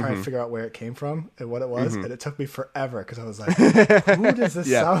 and I was trying to figure out where it came from and what it was, and it took me forever because I was like, "Who does this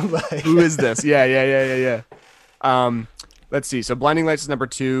Yeah. sound like?" Who is this? Yeah. Let's see. So Blinding Lights is number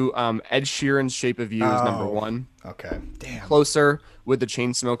 2. Ed Sheeran's Shape of You is number Oh. 1. Okay, damn. Closer with the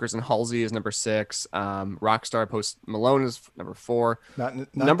Chainsmokers and Halsey is number 6. Rockstar Post Malone is number 4.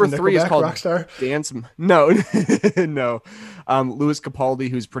 Not Number the 3 is Nickelback called Rockstar. Dance. No, no. Louis Capaldi,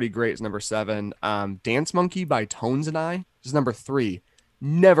 who's pretty great, is number 7. Dance Monkey by Tones and I is number 3.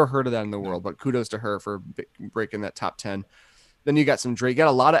 Never heard of that in the world, but kudos to her for breaking that top 10. Then you got some Drake. You got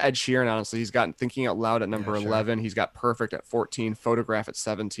a lot of Ed Sheeran, honestly. He's got Thinking Out Loud at number Yeah, sure. 11. He's got Perfect at 14. Photograph at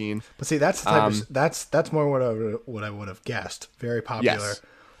 17. But see, that's the type of, that's more what I would have guessed. Very popular Yes.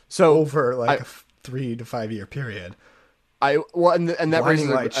 So over like a 3 to 5 year period. and that Blinding raises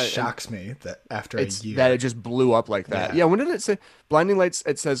Lights a- shocks me that after a it's year. that it just blew up like that. Yeah. Yeah. When did it say? Blinding Lights,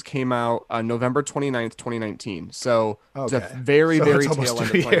 it says came out November 29th, 2019. So it's a Okay. very, So very it's almost tail end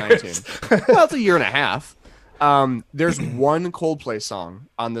of 3 2019. years. Well, it's a year and a half. There's one Coldplay song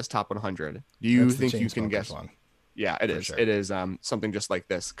on this top 100. Do you That's the think you can Chainsmokers guess? one. Yeah, it is. sure. It is something just like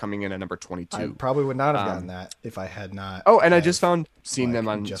this coming in at number 22. I probably would not have gotten that if I had not. Oh, and I have, just seen them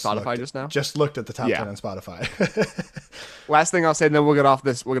like, on just Spotify looked- just now. Just looked at the top Yeah. 10 on Spotify. Last thing I'll say, and then we'll get off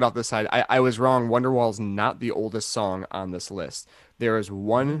this. We'll get off this side. I was wrong. Wonderwall's not the oldest song on this list. There is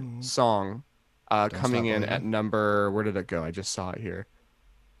one song coming Stop in Believing. at number. Where did it go? I just saw it here.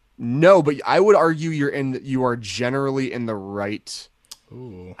 No, but I would argue you are generally in the right.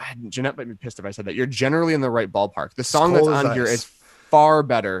 Ooh. Jeanette might be pissed if I said that. You're generally in the right ballpark. The song that's Cold as on here Ice. is far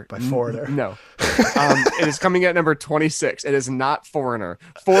better. By Foreigner. No. It is coming at number 26. It is not Foreigner.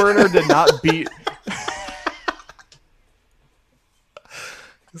 Foreigner did not beat.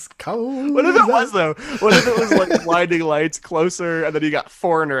 It's cold. What if it was though? What if it was like Blinding Lights, Closer, and then you got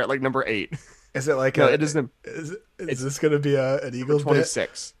Foreigner at like number 8? Is it like No, a, it isn't. Is this going to be an Eagles bit?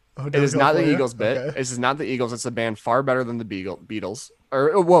 26. Oh, It is not the California? Eagles bit. Okay. This is not the Eagles. It's a band far better than the Beatles.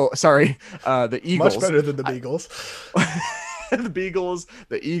 Or whoa, sorry, the Eagles. Much better than the Beagles. The Beagles,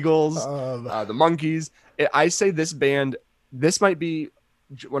 the Eagles, the Monkeys. I say this band. This might be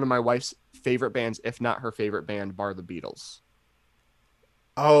one of my wife's favorite bands, if not her favorite band, bar the Beatles.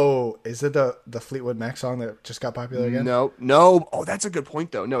 Oh, is it the Fleetwood Mac song that just got popular again? No. Oh, that's a good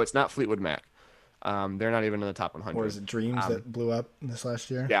point though. No, it's not Fleetwood Mac. They're not even in the top 100. Or is it Dreams that blew up this last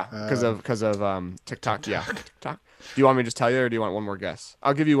year? Yeah, because of TikTok. Yeah, TikTok. Do you want me to just tell you, or do you want one more guess?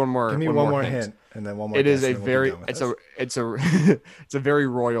 I'll give you one more. Give me one more hint, and then one more. It is guess, a and then we'll very. be done with It's this. a. It's a very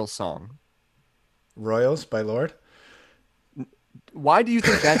royal song. Royals by Lord. Why do you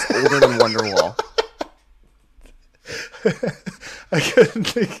think that's older than Wonderwall? I couldn't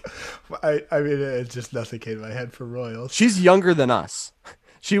think. I mean, it just nothing came to my head for Royals. She's younger than us.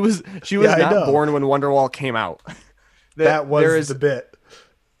 She was Yeah, I not know. born when Wonderwall came out. That was there is the bit.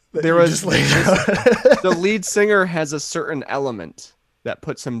 that there you was- just laid out. the lead singer has a certain element that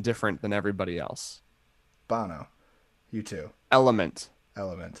puts him different than everybody else. Bono. You too. Element.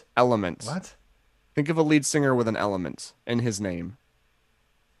 Element. What? Think of a lead singer with an element in his name.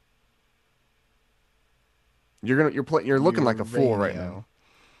 You're looking like a fool right Uranium. now.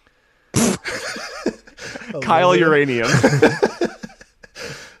 Kyle Aluminum. uranium.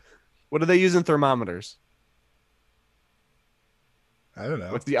 What do they use in thermometers? I don't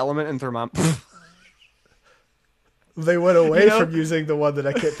know. What's the element in thermometer? They went away You know? from using the one that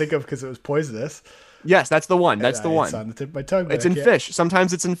I can't think of because it was poisonous. Yes, that's the one. That's And the It's one. on the tip of my tongue. but It's I in can't- fish.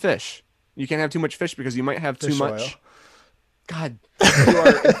 Sometimes it's in fish. You can't have too much fish because you might have too Fish much. oil. God, you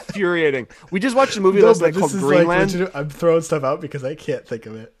are infuriating. We just watched a movie No, last but night called this is Greenland. like, I'm throwing stuff out because I can't think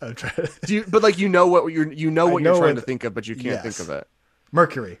of it. I'm trying to... But like you know what you're I trying know to think of, but you can't Yes. think of it.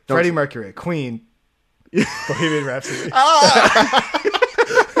 Mercury. Don't- Freddie Mercury. Queen. Bohemian Rhapsody.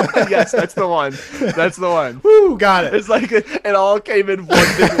 Yes, that's the one. That's the one. Woo, got it. It's like it all came in one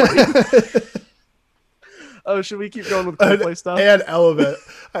big way. Oh, should we keep going with Coldplay stuff? And Element.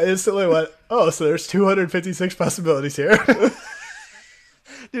 I instantly went, oh, so there's 256 possibilities here.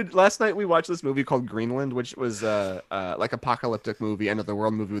 Dude, last night we watched this movie called Greenland, which was like apocalyptic movie, end of the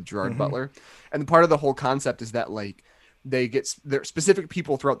world movie with Gerard Butler. And part of the whole concept is that like their specific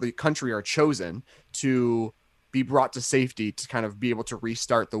people throughout the country are chosen to be brought to safety to kind of be able to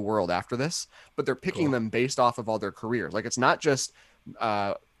restart the world after this, but they're picking them based off of all their careers. Like it's not just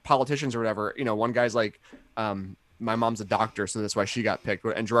politicians or whatever. You know, one guy's like, my mom's a doctor, so that's why she got picked.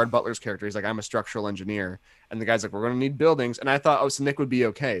 And Gerard Butler's character, he's like, I'm a structural engineer. And the guy's like, we're going to need buildings. And I thought, oh, so Nick would be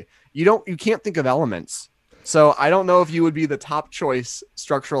okay. You can't think of elements. So I don't know if you would be the top choice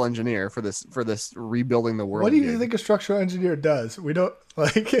structural engineer for this rebuilding the world. What do you gig. think a structural engineer does? We don't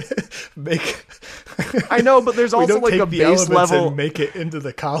like make. I know, but there's we also don't like take a the base elements level. and make it into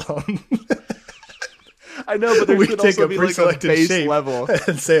the column. I know, but there We should take also a be like a pre-selected base shape level.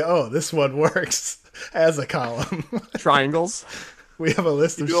 and say, "Oh, this one works as a column." Triangles. We have a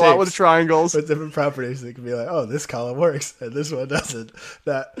list You of do a shapes lot with triangles. with different properties that can be like, "Oh, this column works and this one doesn't."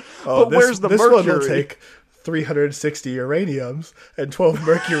 Oh, But where's the this one will mercury? take 360 uraniums and 12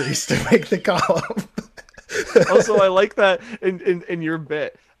 mercuries to make the column. Also, I like that in your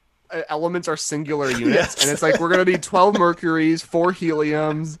bit. Elements are singular units, Yes. and it's like we're gonna need 12 mercuries, 4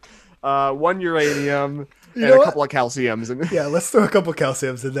 heliums, 1 uranium, and know a what? couple of calciums. And Yeah, let's throw a couple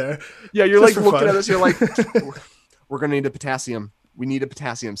calciums in there. yeah, you're Just like for looking fun. at this. You're like, we're gonna need a potassium. We need a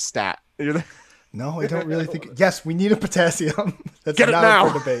potassiam stat. And you're like, No, I don't really think. Yes, we need a potassium. That's Get it not now.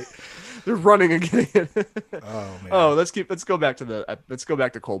 up for debate. they're running and getting it. Oh man. Oh, let's go back to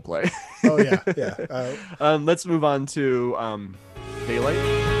Coldplay. Oh yeah, yeah. Let's move on to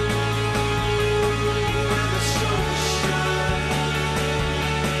Daylight.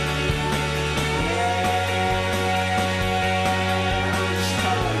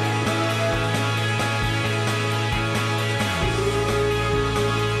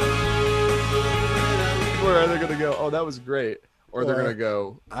 Where are they gonna go? Oh, that was great. Or they're gonna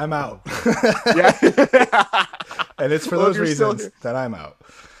go. I'm out, Yeah. and it's for Well, if those you're still reasons that I'm out.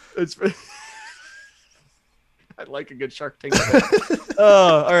 It's. I like a good Shark Tank.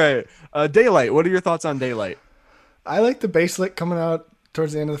 Oh, all right. Daylight. What are your thoughts on Daylight? I like the bass lick coming out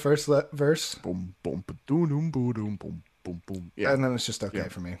towards the end of the first verse, Boom, boom, ba-doom, boom, boom, boom, boom, boom. Yeah. and then it's just okay Yeah.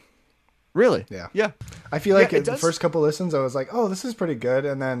 for me. Really? Yeah. Yeah. I feel like Yeah, it the does- first couple listens, I was like, "Oh, this is pretty good,"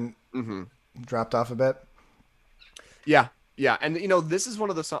 and then dropped off a bit. Yeah. Yeah. And you know, this is one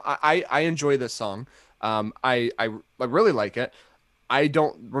of the songs I enjoy this song. I really like it. I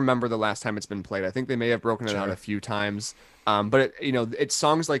don't remember the last time it's been played. I think they may have broken it out a few times. But it's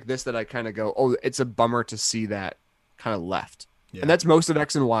songs like this that I kind of go, oh, it's a bummer to see that kind of left. Yeah. And that's most of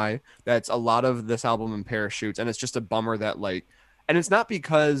X and Y. That's a lot of this album and Parachutes. And it's just a bummer that and it's not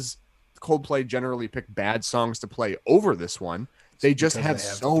because Coldplay generally pick bad songs to play over this one. They just Because have they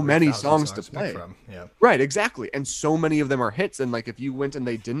so many 3,000 songs to pick play. from. Yeah. Right, exactly. And so many of them are hits. And like if you went and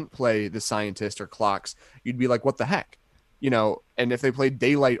they didn't play The Scientist or Clocks, you'd be like, what the heck? And if they played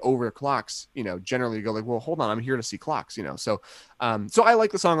Daylight over Clocks, generally you go like, well, hold on, I'm here to see Clocks, So I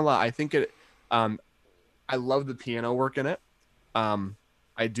like the song a lot. I think I love the piano work in it.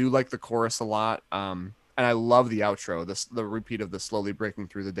 I do like the chorus a lot. And I love the outro, the repeat of the slowly breaking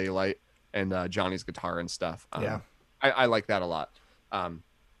through the daylight and Johnny's guitar and stuff. Yeah. I like that a lot. I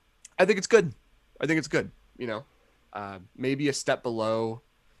think it's good. Maybe a step below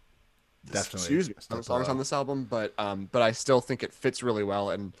Definitely some step songs below. on this album, but I still think it fits really well,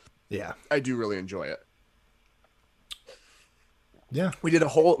 and Yeah. I do really enjoy it. Yeah. We did a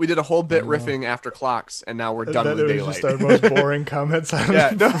whole bit riffing after Clocks, and now we're done That with it Daylight. was just our most boring comments on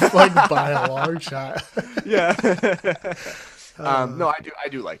Yeah, no. like by a long shot. Yeah. No, I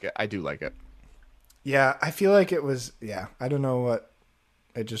do like it. I do like it. Yeah, I feel like it was. Yeah, I don't know what.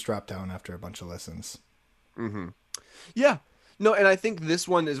 It just dropped down after a bunch of listens. Yeah. No, and I think this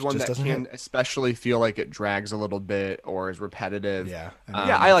one is one just that doesn't can hit. especially feel like it drags a little bit or is repetitive. Yeah,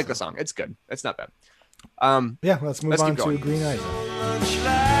 I like the song. It's good. It's not bad. Yeah, let's move Let's on keep to going. Green Eyes. Much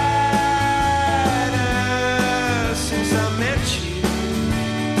lighter since I met you.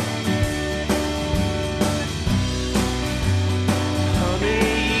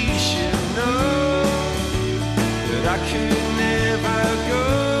 Honey, you should know that I could never go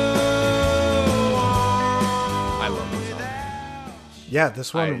on. I love this song. Yeah,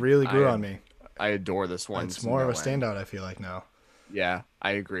 this one really grew on me. I adore this one. It's to more of a no end. standout, I feel like, now. Yeah,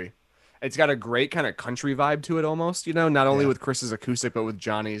 I agree. It's got a great kind of country vibe to it, almost. Not only Yeah. with Chris's acoustic, but with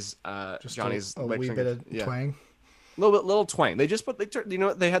Johnny's. Just Johnny's a lick wee sing- bit of yeah. twang. Little twang. They just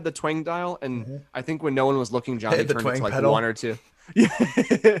they had the twang dial, and I think when no one was looking, Johnny had the turned it to twang like pedal. 1 or 2.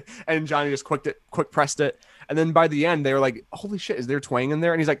 Yeah, and Johnny just quick pressed it, and then by the end they were like, "Holy shit, is there twang in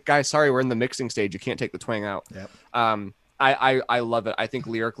there?" And he's like, "Guys, sorry, we're in the mixing stage. You can't take the twang out." Yep. I love it. I think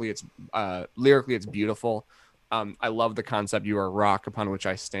lyrically it's beautiful. I love the concept. You are a rock upon which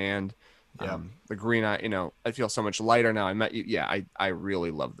I stand. Yeah. The green eye, I feel so much lighter now. I met you. Yeah, I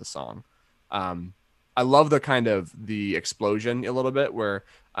really love the song. I love the kind of the explosion a little bit where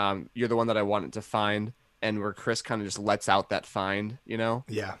you're the one that I wanted to find, and where Chris kind of just lets out that find,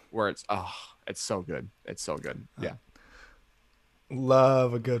 Yeah. where it's so good. It's so good. Yeah.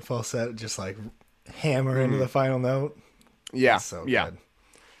 Love a good falsetto, just like hammer into the final note. Yeah. So yeah. good.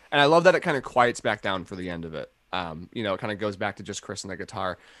 And I love that it kind of quiets back down for the end of it. It kind of goes back to just Chris and the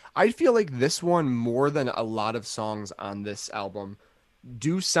guitar. I feel like this one, more than a lot of songs on this album,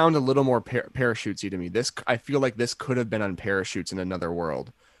 do sound a little more parachutesy to me. I feel like this could have been on Parachutes in Another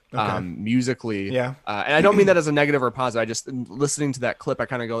World. Musically. Yeah. And I don't mean that as a negative or positive. I just, listening to that clip, I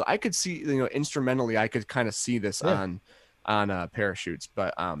kind of go, I could see, instrumentally, I could kind of see this on Parachutes.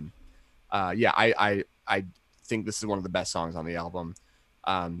 But yeah, I think this is one of the best songs on the album.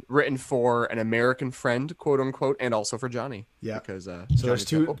 Written for an American friend, quote unquote, and also for Johnny. Yeah. Because So there's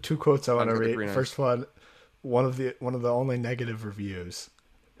two quotes I want to Johnny's got the read. green eyes. First one of the only negative reviews.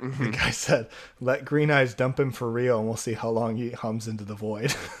 Mm-hmm. The guy said, "Let Green Eyes dump him for real, and we'll see how long he hums into the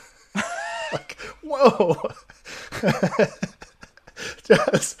void." Like, whoa!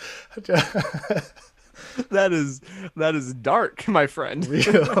 just that is dark, my friend.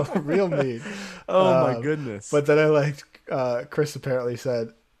 real mean. Oh my goodness. But then I liked Chris apparently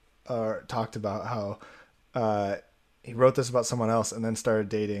said or talked about how he wrote this about someone else and then started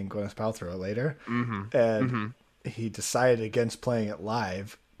dating Gwyneth Paltrow later, and he decided against playing it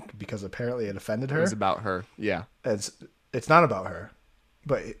live because apparently it offended her. It was about her. Yeah. It's not about her,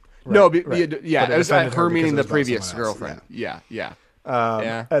 but No, right. yeah, But it was offended her because meaning it the was about previous someone else. girlfriend. Yeah. Yeah.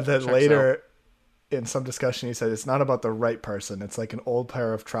 And then checks later, in some discussion, he said it's not about the right person. It's like an old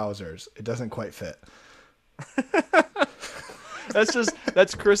pair of trousers. It doesn't quite fit.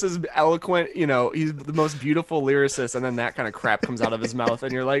 That's Chris's eloquent, he's the most beautiful lyricist, and then that kind of crap comes out of his mouth,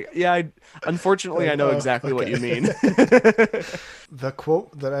 and you're like, yeah, unfortunately, I know exactly what you mean. The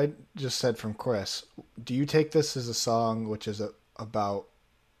quote that I just said from Chris, do you take this as a song which is about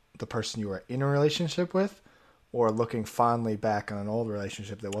the person you were in a relationship with, or looking fondly back on an old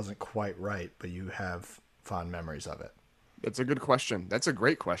relationship that wasn't quite right, but you have fond memories of it? That's a good question. That's a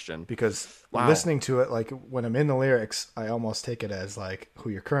great question. Because Wow. listening to it, like when I'm in the lyrics, I almost take it as like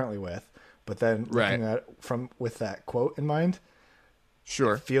who you're currently with, but then looking at it with that quote in mind,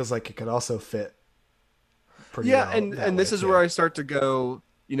 Sure. feels like it could also fit pretty Yeah, well that and this way, is too. where I start to go,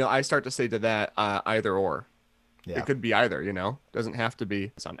 I start to say to that either or. Yeah. It could be either, doesn't have to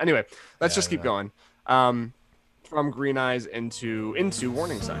be some. Anyway, let's just keep going. From Green Eyes into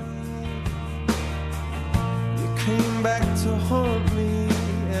Warning Sign. You came back to haunt me,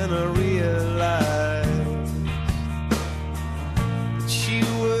 and I realized that you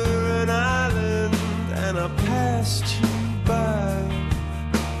were an island, and I passed you by.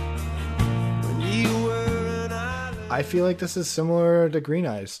 When you were an island. I feel like this is similar to Green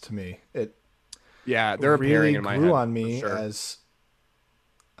Eyes to me. It Yeah, they're really appearing in my grew head. on me for sure. as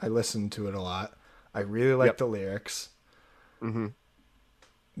I listened to it a lot. I really like Yep. the lyrics. Mm-hmm.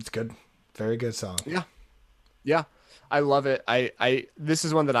 It's good. Very good song. Yeah, I love it. This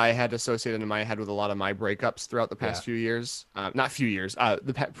is one that I had associated in my head with a lot of my breakups throughout the past few years. Not few years,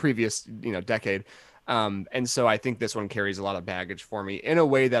 previous decade. And so I think this one carries a lot of baggage for me in a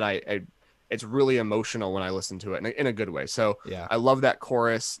way that it's really emotional when I listen to it in a good way. So Yeah. I love that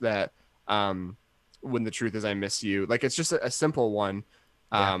chorus that when the truth is I miss you. Like it's just a simple one.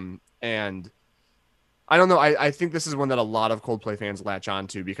 And I don't know. I think this is one that a lot of Coldplay fans latch on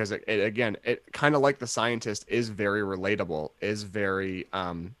to because it kind of like The Scientist is very relatable, is very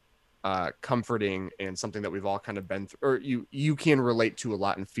comforting, and something that we've all kind of been through, or you can relate to a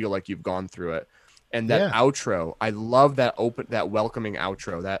lot and feel like you've gone through it. And that outro, I love that welcoming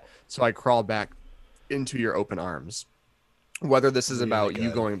outro. So I crawl back into your open arms. Whether this is Really about you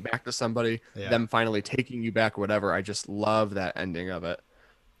good. going back to somebody, Yeah. them finally taking you back, whatever. I just love that ending of it.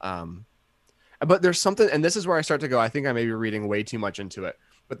 But there's something, and this is where I start to go, I think I may be reading way too much into it.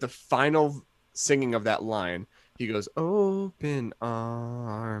 But the final singing of that line, he goes, open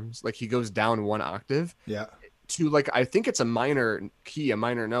arms. Like he goes down one octave Yeah. to like, I think it's a minor key, a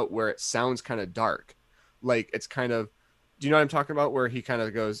minor note where it sounds kind of dark. Like it's kind of, do you know what I'm talking about? Where he kind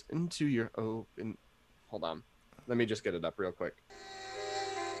of goes into your open, hold on. Let me just get it up real quick.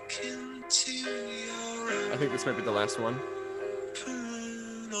 I think this might be the last one.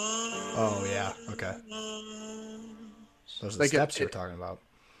 Oh yeah. Okay. Those are the Like steps you were talking about.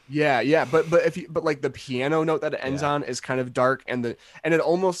 Yeah, but like the piano note that it ends Yeah. on is kind of dark, and it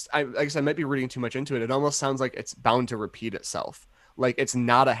almost, I guess I might be reading too much into it. It almost sounds like it's bound to repeat itself. Like it's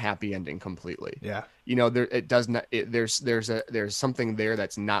not a happy ending completely. Yeah. You know, it does not. There's something there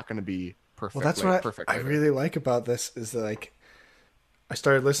that's not going to be perfect. Well, that's like, what perfect I later. really like about this is that, like, I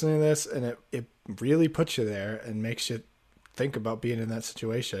started listening to this and it really puts you there and makes you think about being in that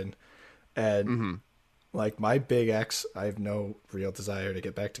situation. And Mm-hmm. like my big ex, I have no real desire to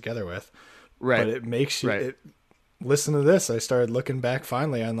get back together with, Right. but it makes you Right. listen to this. I started looking back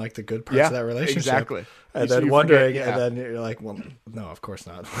finally on like the good parts Yeah, of that relationship. exactly. And So then you wondering, forget- and yeah. then you're like, well, no, of course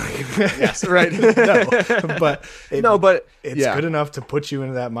not. Yes, right. No, but No, but it's yeah. good enough to put you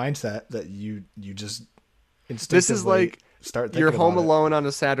into that mindset that you just instinctively This is like start. You're thinking home about it. alone on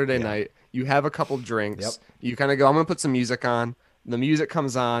a Saturday Yeah. night. You have a couple drinks. Yep. You kind of go, I'm going to put some music on. The music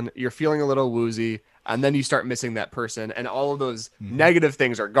comes on. You're feeling a little woozy. And then you start missing that person. And all of those negative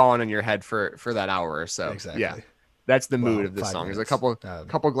things are gone in your head for that hour or so. Exactly. Yeah. That's the Well, mood of this 5 song. There's a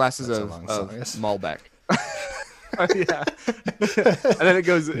minutes. couple glasses that's a of long song, yes. Malbec. Yeah. And then it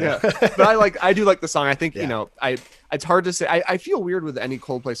goes, yeah. But I do like the song. I think, Yeah. you know, it's hard to say. I feel weird with any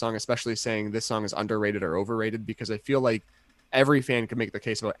Coldplay song, especially saying this song is underrated or overrated, because I feel like every fan can make the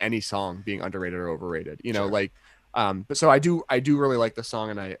case about any song being underrated or overrated, you know, Sure. like, but so I do really like the song.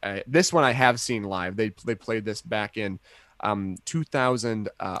 And I this one I have seen live. They played this back in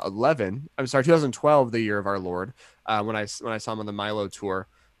 2011. I'm sorry, 2012, the year of our Lord. When I saw them on the Milo tour,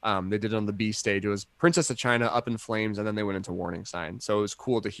 they did it on the B stage. It was Princess of China, Up in Flames, and then they went into Warning Sign. So it was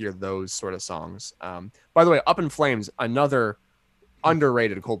cool to hear those sort of songs. By the way, Up in Flames, another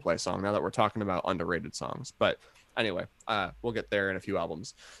underrated Coldplay song. Now that we're talking about underrated songs, but anyway, we'll get there in a few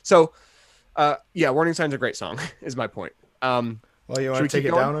albums. So, yeah, Warning Sign's a great song. Is my point. Well, you Should want we to take keep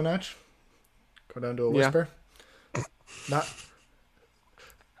it going? down a notch? Go down to a Yeah. whisper? Not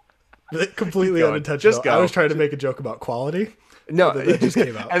completely Keep going. unintentional. Just go. I was trying to make a joke about quality. No, But then that just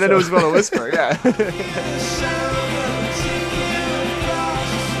came out, and then so. it was about a whisper. Yeah.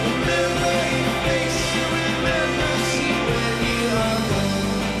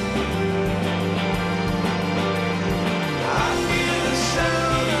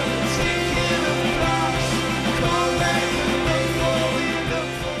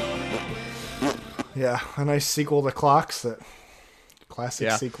 Yeah, a nice sequel to Clocks. That classic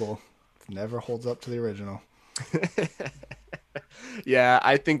Yeah. sequel never holds up to the original. Yeah,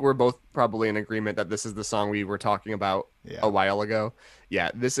 I think we're both probably in agreement that this is the song we were talking about Yeah. a while ago.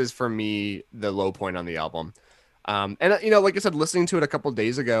 Yeah, this is for me the low point on the album. And you know, like I said, listening to it a couple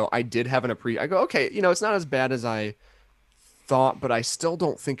days ago, I did have I go, okay, you know, it's not as bad as I thought, but I still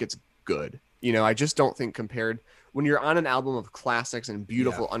don't think it's good. You know, I just don't think compared when you're on an album of classics and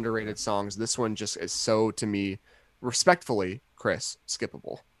beautiful underrated songs, this one just is so, to me, respectfully, Chris,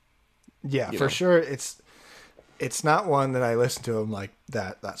 skippable. Yeah, You for know. sure. It's not one that I listen to. I'm like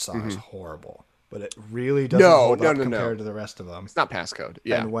that song is horrible, but it really doesn't No, hold no, up no, no. compared to the rest of them. It's not passcode.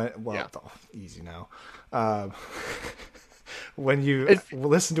 Yeah. And when Yeah. easy now. When you It-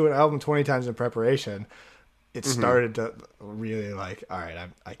 listen to an album 20 times in preparation, it started to really like, all right,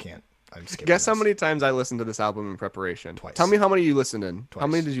 I can't. I'm skipping. Guess how this. many times I listened to this album in preparation? Twice. Tell me how many you listened in. How Twice.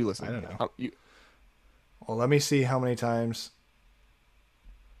 many did you listen? I don't know. You, Well, let me see how many times.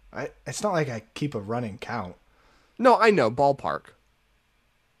 It's not like I keep a running count. no, I know. Ballpark.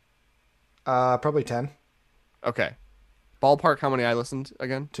 Probably 10. Okay. Ballpark, how many I listened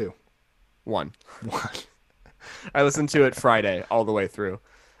again? 2. One. 1. I listened to it Friday all the way through.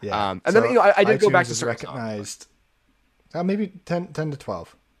 Yeah. And then, you know, I did go back iTunes to has certain songs. recognized. Maybe 10 to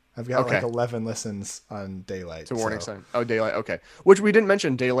 12. I've got like Okay. 11 listens on Daylight. To Warning so- Sign. Oh, Daylight. Okay. Which we didn't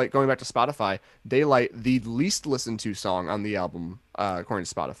mention. Daylight, going back to Spotify, Daylight, the least listened to song on the album, according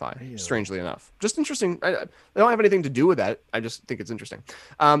to Spotify, Really? strangely enough. Just interesting. I don't have anything to do with that. I just think it's interesting.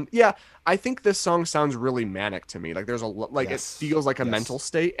 Yeah, I think this song sounds really manic to me. Like there's Yes. it feels like a Yes. mental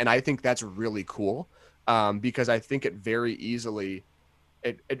state. And I think that's really cool because I think it very easily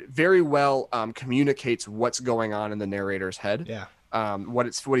it very well communicates what's going on in the narrator's head. Yeah. What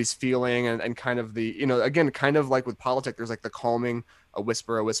he's feeling, and kind of the, again, kind of like with Politic, there's like the calming, a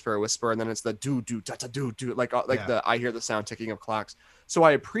whisper, a whisper, a whisper, and then it's the do do da da do do, like Yeah. the I hear the sound ticking of clocks. So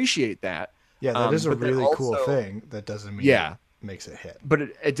I appreciate that. Yeah, that is a but then really cool also- thing. That doesn't mean Yeah. it makes it hit. But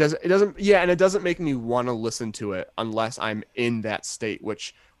it doesn't, yeah, and it doesn't make me want to listen to it unless I'm in that state,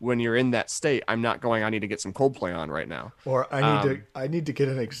 which when you're in that state, I'm not going, I need to get some Coldplay on right now. Or I need to get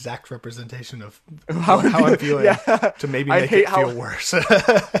an exact representation of How I'm feeling yeah. to maybe I make hate it how- feel worse.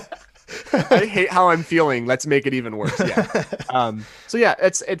 I hate how I'm feeling. Let's make it even worse. Yeah. So yeah,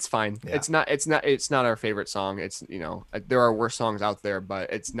 it's fine. Yeah. It's not our favorite song. It's, there are worse songs out there,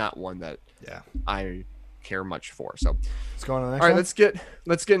 but it's not one that Yeah. I care much for. So, Let's go on to the next all right, one.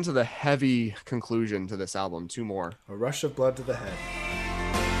 let's get into the heavy conclusion to this album. Two more. A rush of blood to the head.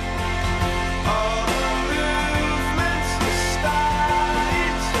 All the movements are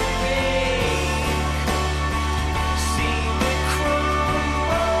starting to wake. See me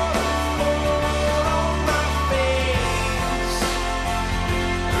crumble and fall on my face.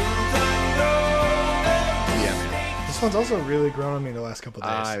 And I know that Yeah, man. This one's also really grown on me the last couple of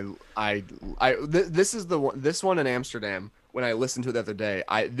days. This is the one. This one in Amsterdam. When I listened to it the other day,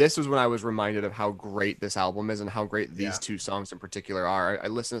 this was when I was reminded of how great this album is and how great these Yeah. two songs in particular are. I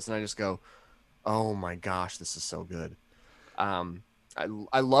listen to this and I just go, "Oh my gosh, this is so good."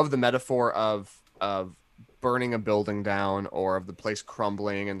 I love the metaphor of burning a building down, or of the place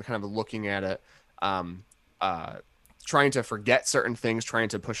crumbling, and kind of looking at it, trying to forget certain things, trying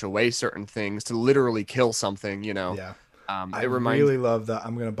to push away certain things, to literally kill something. Yeah. I It reminds, really love that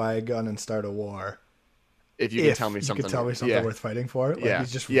I'm going to buy a gun and start a war. if you can tell me something, yeah. worth fighting for. Like Yeah.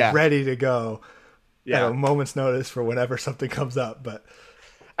 he's just Yeah. ready to go Yeah. at a moment's notice for whenever something comes up. But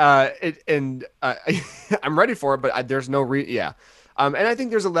I'm ready for it, but there's no yeah. And I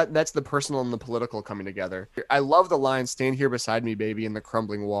think that's the personal and the political coming together. I love the line, "Stand here beside me, baby, in the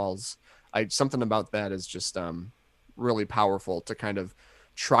crumbling walls." Something about that is just really powerful, to kind of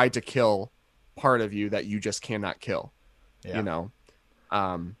try to kill part of you that you just cannot kill. yeah.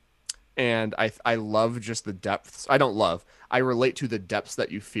 And I love just the depths. I relate to the depths that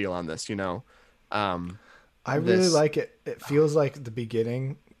you feel on this. I really like it. It feels like the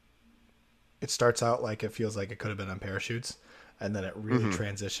beginning. It starts out like it feels like it could have been on Parachutes, and then it really Mm-hmm.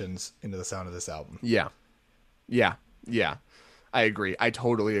 transitions into the sound of this album. Yeah. I agree. I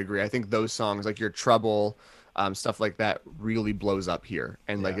totally agree. I think those songs, like Your Trouble, stuff like that, really blows up here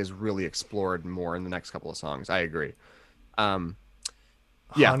and like Yeah. is really explored more in the next couple of songs. I agree.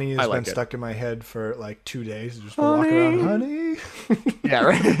 Yeah, Honey has I been like it. stuck in my head for like 2 days. Just been walking around, honey. Yeah,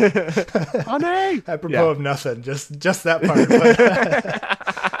 right. Honey. Apropos Yeah. of nothing, just that part.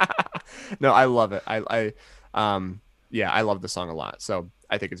 But No, I love it. I love the song a lot. So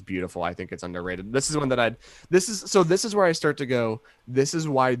I think it's beautiful. I think it's underrated. This is one that this is where I start to go, this is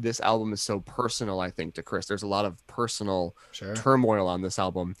why this album is so personal, I think, to Chris. There's a lot of personal Sure. turmoil on this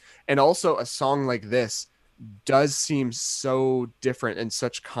album. And also a song like this does seem so different and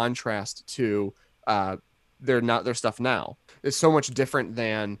such contrast to their stuff now. It's so much different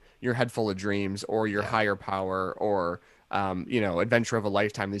than Your Head Full of Dreams or Your Higher Power or Adventure of a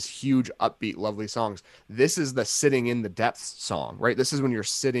Lifetime, these huge upbeat lovely songs. This is the sitting in the depths song, right? This is when you're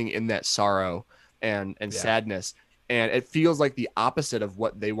sitting in that sorrow and sadness, and it feels like the opposite of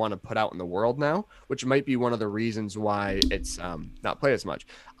what they want to put out in the world now, which might be one of the reasons why it's not played as much.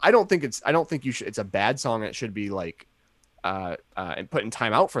 I don't think it's a bad song. It should be like and put in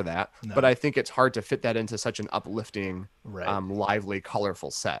time out for that. No. But I think it's hard to fit that into such an uplifting, Right. lively,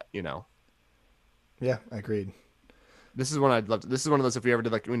 colorful set, Yeah, agreed. This is one I'd love to. This is one of those, if we ever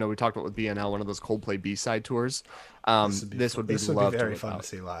did, like, we talked about with BNL, one of those Coldplay B-side tours. This would be loved very to fun live to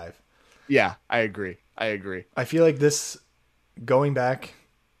see live. out. Yeah, I agree. I feel like this, going back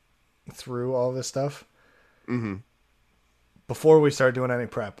through all this stuff, before we started doing any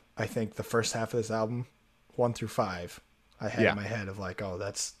prep, I think the first half of this album, 1 through 5, I had Yeah. in my head of like, oh,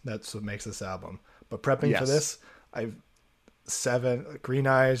 that's what makes this album. But prepping for Yes. this, I've 7 Green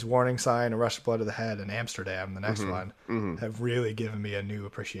Eyes, Warning Sign, A Rush of Blood to the Head, and Amsterdam, the next one, have really given me a new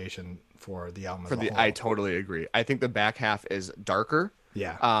appreciation for the album as a whole. I totally agree. I think the back half is darker,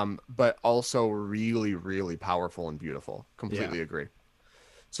 Yeah. but also really, really powerful and beautiful. Completely Yeah. agree.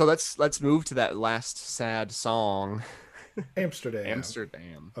 So let's move to that last sad song,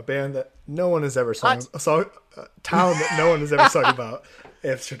 Amsterdam. A band that no one has ever sung, a town that no one has ever sung about,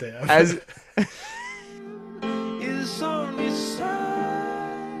 Amsterdam. As is on your side.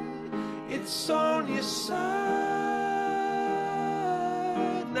 It's on your side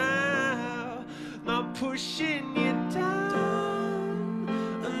now. Not pushing you down.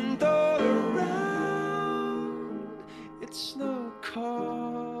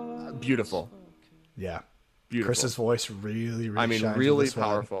 beautiful. Yeah. Beautiful. Chris's voice really, really I mean, shines really in this one.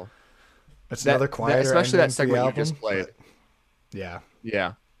 powerful. It's another quieter especially ending that to the segment you album, just played. but yeah.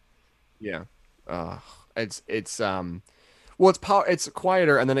 Yeah. Yeah. Well, it's power. It's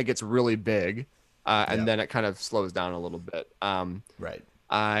quieter, and then it gets really big, and Yeah. then it kind of slows down a little bit. Right.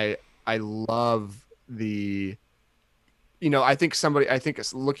 I love the, I think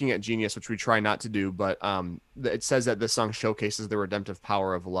it's looking at Genius, which we try not to do, but it says that this song showcases the redemptive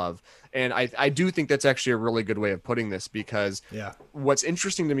power of love, and I do think that's actually a really good way of putting this, because Yeah. what's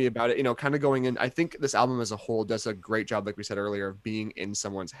interesting to me about it, kind of going in, I think this album as a whole does a great job, like we said earlier, of being in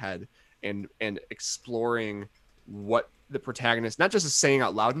someone's head and exploring what the protagonist not just is saying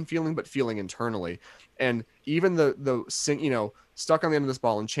out loud and feeling, but feeling internally. And even the sing, stuck on the end of this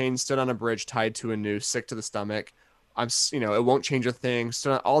ball and chain, stood on a bridge, tied to a noose, sick to the stomach. It won't change a thing,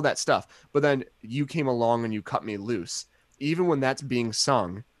 all that stuff. But then you came along and you cut me loose. Even when that's being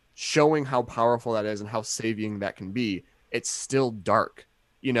sung, showing how powerful that is and how saving that can be, it's still dark.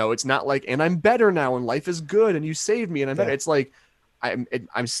 It's not like, and I'm better now and life is good and you saved me and I'm better. Yeah. It's like, I'm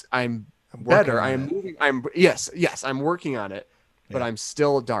I'm better. working I on am it. moving. Yes, I'm working on it, but Yeah. I'm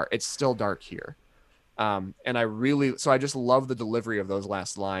still dark. It's still dark here. And I just love the delivery of those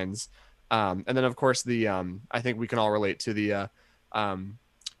last lines. And then of course I think we can all relate to the,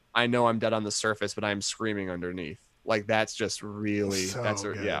 I know I'm dead on the surface, but I'm screaming underneath. Like that's just really, So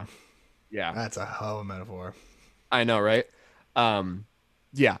good. Yeah. That's a hell of a metaphor. I know. Right.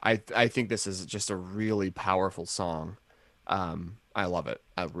 Yeah, I think this is just a really powerful song. I love it.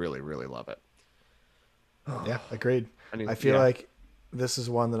 I really, really love it. Yeah, agreed. I feel yeah. like this is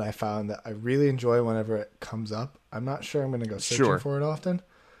one that I found that I really enjoy whenever it comes up. I'm not sure I'm going to go searching Sure. for it often,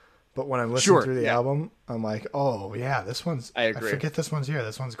 but when I'm listening Sure, through the yeah. album, I'm like, oh yeah, this one's. I agree. forget this one's here.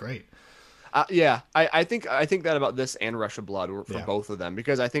 This one's great. Yeah, I think that about this and Rush of Blood for Yeah. both of them,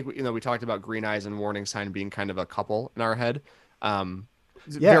 because I think we talked about Green Eyes and Warning Sign being kind of a couple in our head.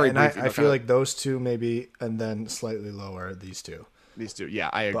 Yeah, very and briefly, I feel like those two maybe, and then slightly lower these two. these two. Yeah,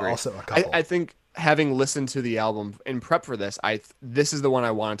 I agree. But also a couple. I think having listened to the album in prep for this, this is the one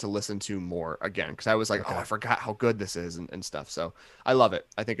I wanted to listen to more again, because I was like, Okay. oh, I forgot how good this is and stuff. So I love it.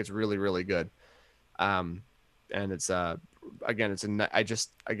 I think it's really, really good. And it's again,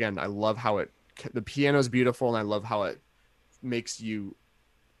 I love how the piano is beautiful, and I love how it makes you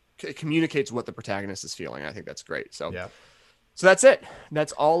it communicates what the protagonist is feeling. I think that's great. So Yeah. So that's it.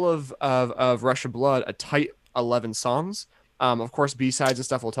 That's all of Rush of Blood, a tight 11 songs. Of course, B-sides and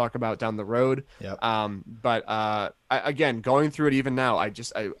stuff we'll talk about down the road. Yep. Again, going through it even now,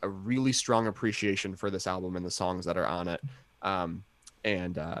 a really strong appreciation for this album and the songs that are on it.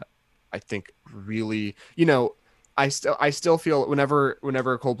 I think really, I still feel whenever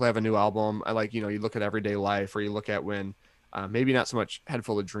Coldplay have a new album, I like, you look at Everyday Life, or you look at when maybe not so much Head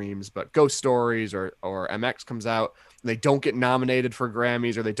Full of Dreams, but Ghost Stories or MX comes out, and they don't get nominated for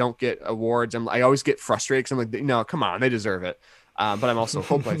Grammys or they don't get awards. I always get frustrated because I'm like, no, come on, they deserve it. But I'm also a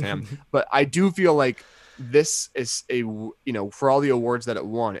Coldplay fan. But I do feel like this is for all the awards that it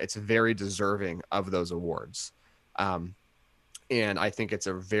won, it's very deserving of those awards. And I think it's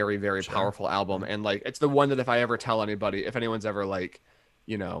a very, very powerful album. And like, it's the one that if I ever tell anybody, if anyone's ever like,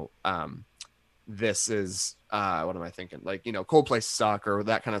 this is what am I thinking? Like, Coldplay suck or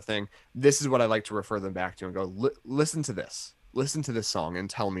that kind of thing. This is what I like to refer them back to and go, listen to this song and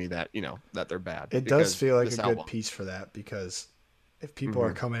tell me that, that they're bad. It does feel like a album. good piece for that, because if people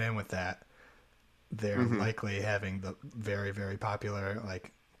are coming in with that, they're likely having the very, very popular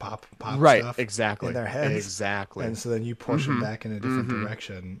like pop right, stuff exactly in their heads. Exactly. And so then you push them back in a different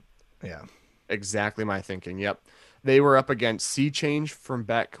direction. Yeah. Exactly my thinking. Yep. They were up against Sea Change from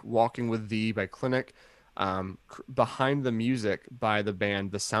Beck, Walking with Thee by Clinic, Behind the Music by the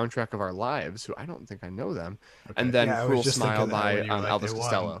band The Soundtrack of Our Lives, who I don't think I know them, and then Yeah, I was Cruel just Smile thinking that by when you were like, Elvis they won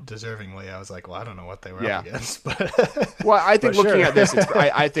Costello. deservingly. I was like, well, I don't know what they were Yeah. up against, but Well, I think But looking sure. at this,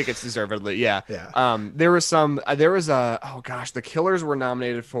 I think it's deservedly. Yeah. Yeah. There was the Killers were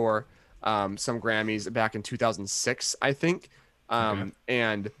nominated for some Grammys back in 2006, I think.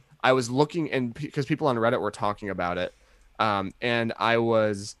 And I was looking, and because people on Reddit were talking about it, and I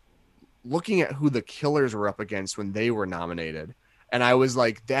was looking at who the Killers were up against when they were nominated, and I was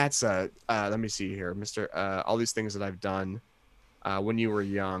like, that's let me see here, all these things that I've done when you were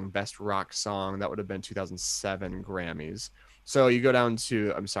young, best rock song, that would have been 2007 Grammys. So you go down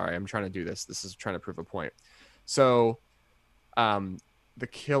to, I'm sorry, I'm trying to do this is trying to prove a point. So the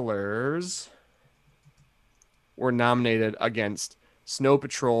Killers were nominated against Snow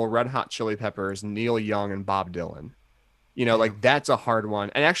Patrol, Red Hot Chili Peppers, Neil Young, and Bob Dylan. Like that's a hard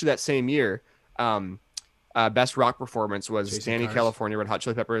one. And actually that same year, Best rock performance was Chasing Danny Cars. California, Red Hot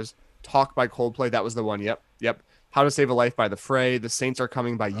Chili Peppers. Talk by Coldplay. That was the one. Yep. How to Save a Life by The Fray. The Saints Are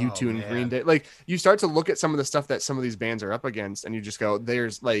Coming by U2 and man. Green Day. Like, you start to look at some of the stuff that some of these bands are up against, and you just go,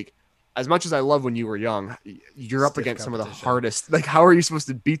 there's like, as much as I love When You Were Young, you're up Stiff against some of the competition. hardest. Like, how are you supposed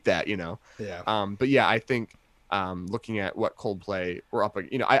to beat that? You know? Yeah. But yeah, I think looking at what Coldplay were up,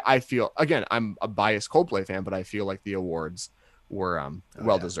 you know, I feel, again, I'm a biased Coldplay fan, but I feel like the awards were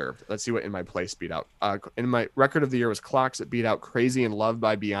well deserved. Let's see what In My Place beat out. In my record of the year was Clocks. It beat out Crazy in Love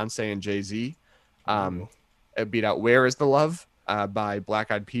by Beyonce and Jay-Z. It beat out Where Is the Love by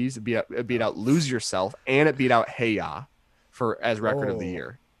Black Eyed Peas. It beat out Lose Yourself, and it beat out Hey Ya as record of the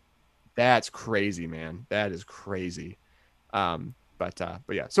year. That's crazy, man. That is crazy. But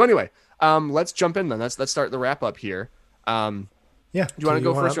yeah. So anyway, let's jump in then. Let's start the wrap up here. Yeah. Do you want to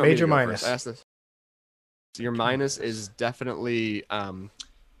go first? Or Major me to go minus. first? I asked this. So your minus is definitely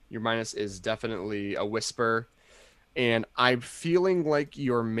a Whisper, and I'm feeling like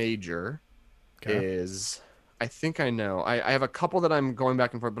your major is. I think I know. I have a couple that I'm going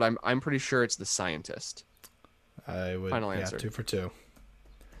back and forth, but I'm pretty sure it's The Scientist. I would. Final answer. 2 for 2.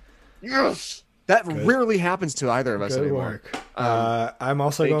 Yes, that rarely happens to either of us Good anymore. work. I'm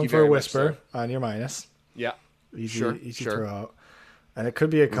also thank going you for very a much, Whisper sir. on your minus. Yeah, Easy throw out. And it could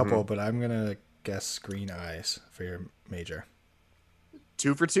be a couple, but I'm gonna guess Green Eyes for your major.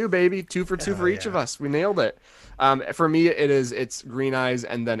 2 for 2, baby. 2 for 2 for each of us. We nailed it. For me, it's Green Eyes,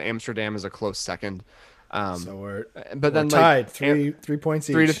 and then Amsterdam is a close second. So we're like, tied. 3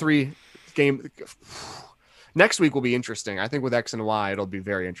 points each. 3-3 game. Next week will be interesting. I think with X and Y, it'll be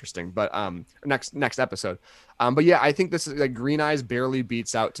very interesting. But next episode. But yeah, I think this is like Green Eyes barely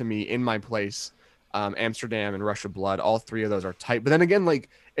beats out to me In My Place, Amsterdam, and Rush of Blood. All three of those are tight. But then again, like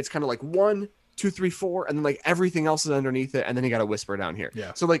it's kind of like 1, 2, 3, 4, and then like everything else is underneath it, and then you got a Whisper down here.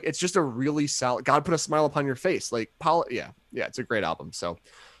 Yeah. So like it's just a really solid. God put a smile upon your face. Like yeah, it's a great album. So,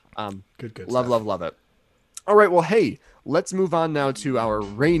 Good. Love it. All right, well, hey, let's move on now to our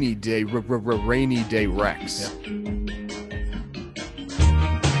rainy day Rex.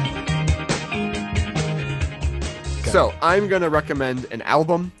 So I'm going to recommend an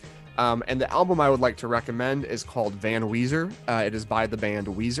album, and the album I would like to recommend is called Van Weezer. It is by the band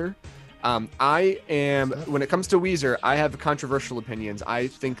Weezer. When it comes to Weezer, I have controversial opinions. I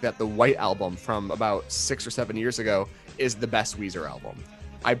think that the White Album from about 6 or 7 years ago is the best Weezer album.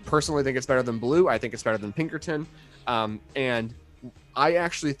 I personally think it's better than Blue. I think it's better than Pinkerton. And I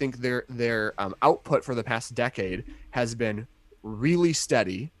actually think their output for the past decade has been really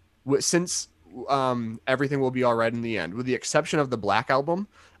steady since Everything Will Be All Right in the End. With the exception of the Black Album,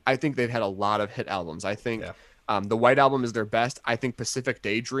 I think they've had a lot of hit albums. I think the White Album is their best. I think Pacific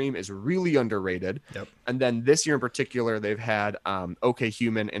Daydream is really underrated. Yep. And then this year in particular, they've had OK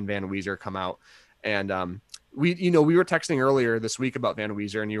Human and Van Weezer come out. And we were texting earlier this week about Van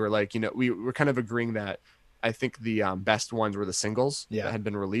Weezer, and you were like, we were kind of agreeing that I think the best ones were the singles that had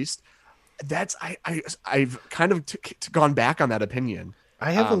been released. I've kind of gone back on that opinion.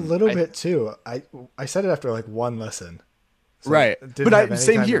 I have a little bit too. I said it after like one listen. So right. But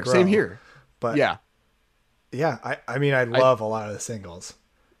same here. But yeah. I mean, I love a lot of the singles.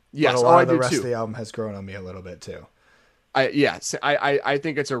 Yes. But a lot of I the do rest too. of the album has grown on me a little bit too. I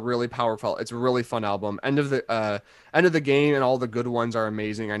think it's a really powerful, it's a really fun album. End of the Game and all the good ones are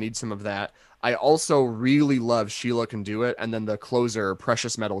amazing. I need some of that. I also really love Sheila Can Do It, and then the closer,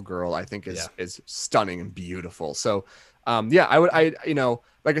 Precious Metal Girl, I think is stunning and beautiful. So, like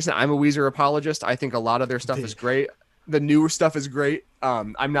I said, I'm a Weezer apologist. I think a lot of their stuff is great. The newer stuff is great.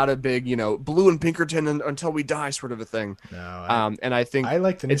 I'm not a big, Blue and Pinkerton until we die sort of a thing. No, and I think I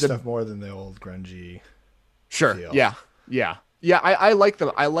like the new stuff more than the old grungy. Sure. Deal. Yeah. I like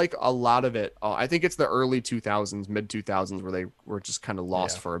them. I like a lot of it. I think it's the early 2000s, mid 2000s where they were just kind of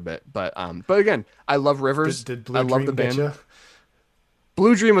lost for a bit. But again, I love Rivers. Did Blue I love Dream the band. get you?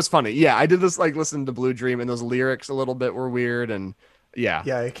 Blue Dream was funny. Yeah, I did this like listen to Blue Dream, and those lyrics a little bit were weird. And yeah,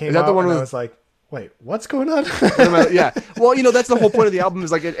 it came Is that out the one and with- I was like, wait, what's going on? yeah. Well, that's the whole point of the album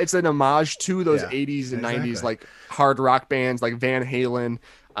is like it's an homage to those 80s and 90s exactly. like hard rock bands like Van Halen,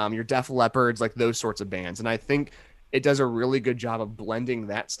 your Def Leppards, like those sorts of bands. And I think it does a really good job of blending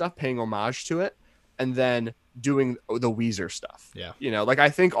that stuff, paying homage to it, and then doing the Weezer stuff. Yeah. Like I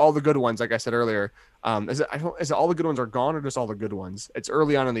think all the good ones, like I said earlier, is it all the good ones are gone or just all the good ones? It's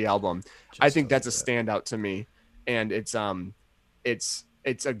early on in the album. I think that's a standout to me, and it's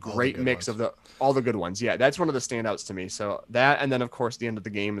a great mix of all the good ones. Yeah, that's one of the standouts to me. So that, and then of course the End of the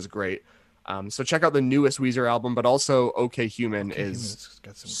Game is great. So check out the newest Weezer album, but also OK Human is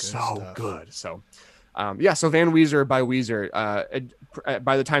got some good so stuff. good. So Yeah, so Van Weezer by Weezer.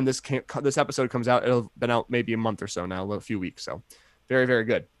 By the time this episode comes out, it'll been out maybe a month or so now, a few weeks. So very, very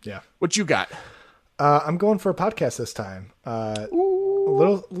good. Yeah. What you got? I'm going for a podcast this time. A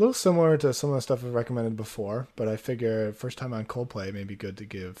little similar to some of the stuff I've recommended before, but I figure first time on Coldplay may be good to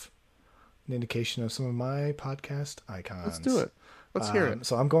give an indication of some of my podcast icons. Let's do it. Let's hear it.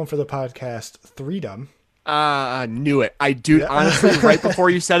 So I'm going for the podcast Threedom. I knew it. Honestly, right before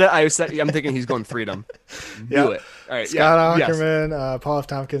you said it, I'm thinking he's going Threedom. Knew it. All right, Scott yes. Aukerman, Paul F.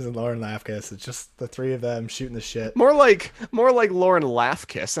 Tompkins, and Lauren Lapkus. It's just the three of them shooting the shit. More like Lauren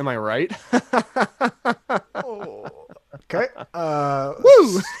Laughkiss. Am I right? Okay.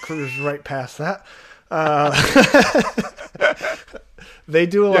 Woo! Cruise right past that. They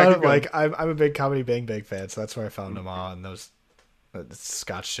do a lot of like. I'm a big Comedy Bang Bang fan, so that's where I found them on those.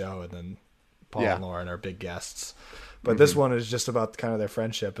 Scott's show, and then Paul and Lauren are big guests. But this one is just about kind of their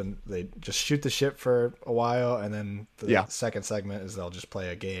friendship, and they just shoot the shit for a while, and then the second segment is they'll just play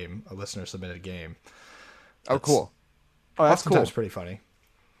a game, a listener submitted game. Oh, cool. Oh, that's cool. Sometimes pretty funny.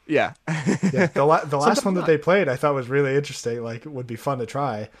 Yeah. Yeah. The last one that they played I thought was really interesting, like would be fun to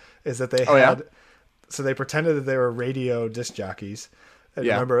try, is that they had so they pretended that they were radio disc jockeys. And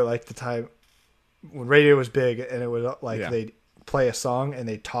remember like the time when radio was big and it would like they'd play a song and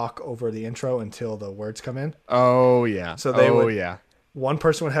they'd talk over the intro until the words come in. Oh yeah. So they one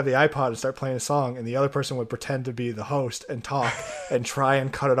person would have the iPod and start playing a song, and the other person would pretend to be the host and talk and try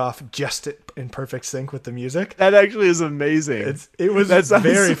and cut it off just in perfect sync with the music. That actually is amazing. It was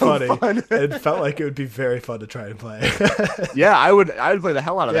very funny. It felt like it would be very fun to try and play. Yeah, I would play the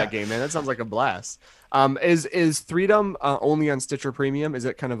hell out of that game, man. That sounds like a blast. Is Threedom only on Stitcher Premium? Is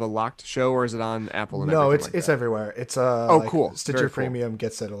it kind of a locked show, or is it on Apple? And no, it's everywhere. It's cool. Stitcher Premium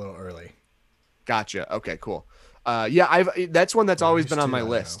gets it a little early. Gotcha. Okay, cool. That's one that's always been on my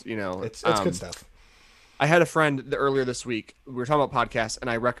list. You know, it's good stuff. I had a friend earlier this week. We were talking about podcasts, and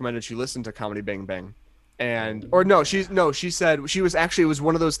I recommended she listen to Comedy Bang Bang, she said she was actually, it was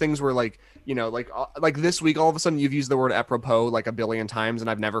one of those things where like, you know, like this week all of a sudden you've used the word apropos like a billion times, and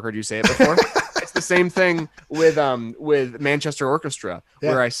I've never heard you say it before. It's the same thing with Manchester Orchestra,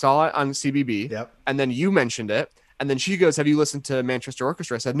 where I saw it on CBB, and then you mentioned it, and then she goes, "Have you listened to Manchester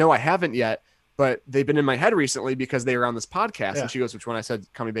Orchestra?" I said, "No, I haven't yet, but they've been in my head recently because they were on this podcast." And she goes, "Which one?" I said,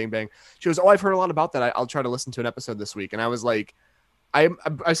 "Comedy Bang Bang." She goes, "Oh, I've heard a lot about that. I'll try to listen to an episode this week." And I was like, I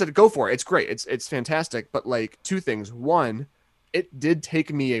said, "Go for it. It's great. It's fantastic." But like two things. One, it did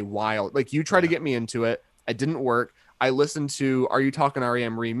take me a while. Like you tried to get me into it. It didn't work. I listened to Are You Talking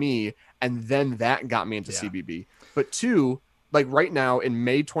REM Re Me, and then that got me into CBB. But two, like right now in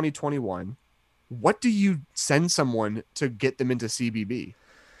May 2021, what do you send someone to get them into CBB?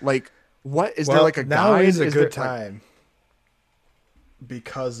 Like, what is there like a now guide? is a good time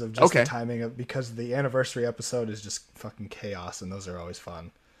because of just the timing of, because the anniversary episode is just fucking chaos, and those are always fun.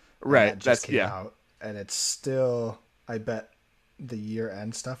 Right. That came out, and it's still, I bet the year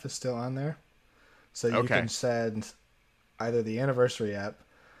end stuff is still on there. So you can send either the anniversary app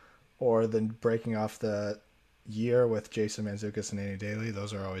or the breaking off the year with Jason Mantzoukas and Annie Daly.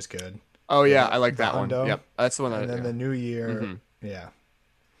 Those are always good. Oh yeah, I like that one. Yep, that's the one. And then the new year, yeah.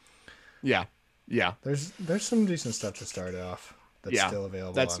 There's some decent stuff to start it off. That's still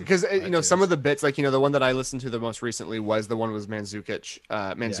available. That's because you know some of the bits, like you know the one that I listened to the most recently was the one with Mandzukic,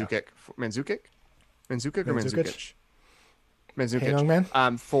 Mandzukic. Hey, young man.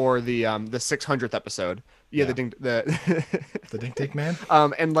 For the 600th episode. Yeah, the Ding Ding Man.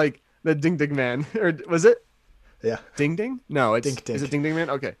 And like the Ding Ding Man, or was it? Yeah. Ding Ding? No, it's Dink Dink. Is it Ding Ding Man?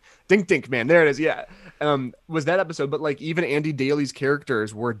 Okay. Dink Dink Man. There it is. Yeah. Was that episode, but like even Andy Daly's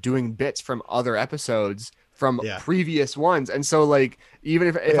characters were doing bits from other episodes from previous ones. And so like even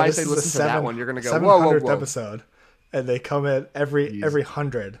if I say listen to that one, you're gonna go, whoa. episode. And they come in every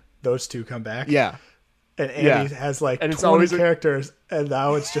 100, those two come back. Yeah. And Andy has like and 20 characters, and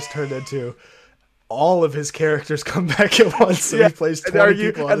now it's just turned into all of his characters come back at once. So he plays 20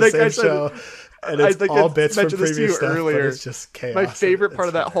 people on the same show. And it's all bits from previous stuff, earlier. But it's just chaos. My favorite part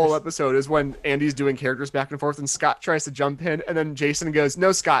of that whole episode is when Andy's doing characters back and forth, and Scott tries to jump in, and then Jason goes,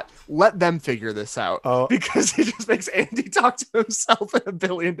 "No, Scott, let them figure this out," because he just makes Andy talk to himself in a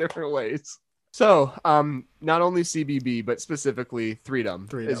billion different ways. So, not only CBB, but specifically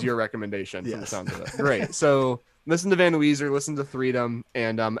Threedom is your recommendation from the sounds of it. Great. So, listen to Van Weezer, listen to Threedom,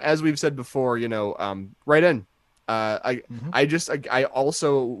 and as we've said before, you know, write in. I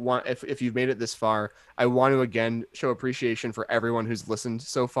also want, if you've made it this far, I want to again show appreciation for everyone who's listened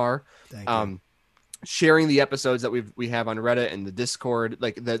so far. Thank you. Sharing the episodes that we have on Reddit and the Discord,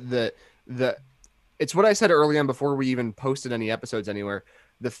 like it's what I said early on before we even posted any episodes anywhere.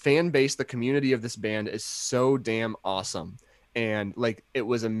 The fan base, the community of this band is so damn awesome. And like, it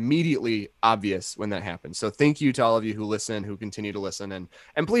was immediately obvious when that happened. So thank you to all of you who listen, who continue to listen.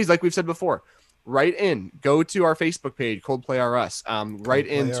 And please, like we've said before, write in, go to our Facebook page, Coldplay R Us, write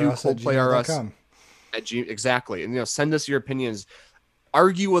into Coldplay R Us exactly. And, send us your opinions,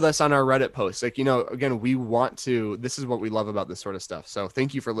 argue with us on our Reddit posts. Like, again, we want to, this is what we love about this sort of stuff. So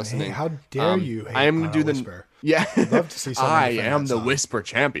thank you for listening. Hey, how dare you? I am going to do the whisper. Yeah. I'd love to see I am the whisper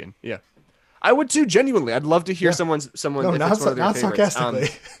champion. Yeah. I would too, genuinely. I'd love to hear someone. No, not sarcastically.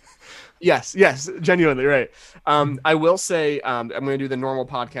 Yes, genuinely, right. I will say, I'm going to do the normal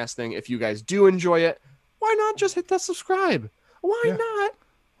podcast thing. If you guys do enjoy it, why not just hit that subscribe? Why not?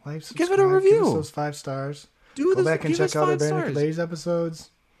 Like, subscribe, give it a review. Give us those 5 stars. Go back and check out our Band of Days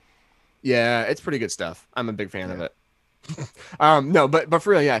episodes. Yeah, it's pretty good stuff. I'm a big fan of it. No, but for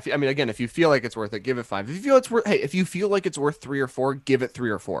real, yeah. If you feel like it's worth it, give it 5. If you feel it's worth, if you feel like it's worth 3 or 4, give it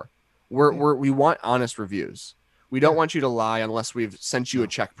 3 or 4. We want honest reviews. We don't want you to lie unless we've sent you a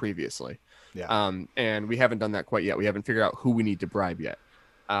check previously. Yeah. And we haven't done that quite yet. We haven't figured out who we need to bribe yet.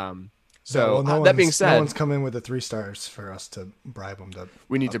 That being said, no one's come in with the 3 stars for us to bribe them.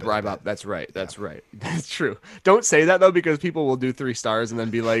 We need to bribe up. That's right. That's right. That's true. Don't say that though, because people will do 3 stars and then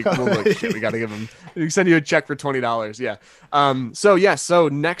be like, well, look, shit, we got to give them, we send you a check for $20. Yeah. So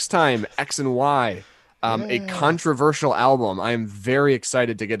next time, X and Y, a controversial album. I am very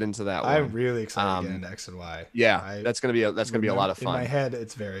excited to get into that one. I'm really excited to get into X and Y. Yeah. That's going to be a lot of fun. In my head,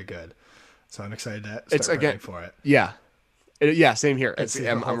 it's very good. So I'm excited to start prepping for it. Yeah. Yeah, same here.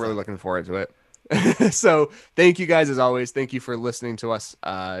 I'm really looking forward to it. So thank you guys as always. Thank you for listening to us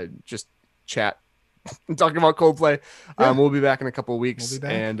just chat and talking about Coldplay. We'll be back in a couple of weeks.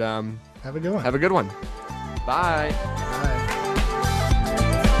 And have a good one. Have a good one. Bye. Bye.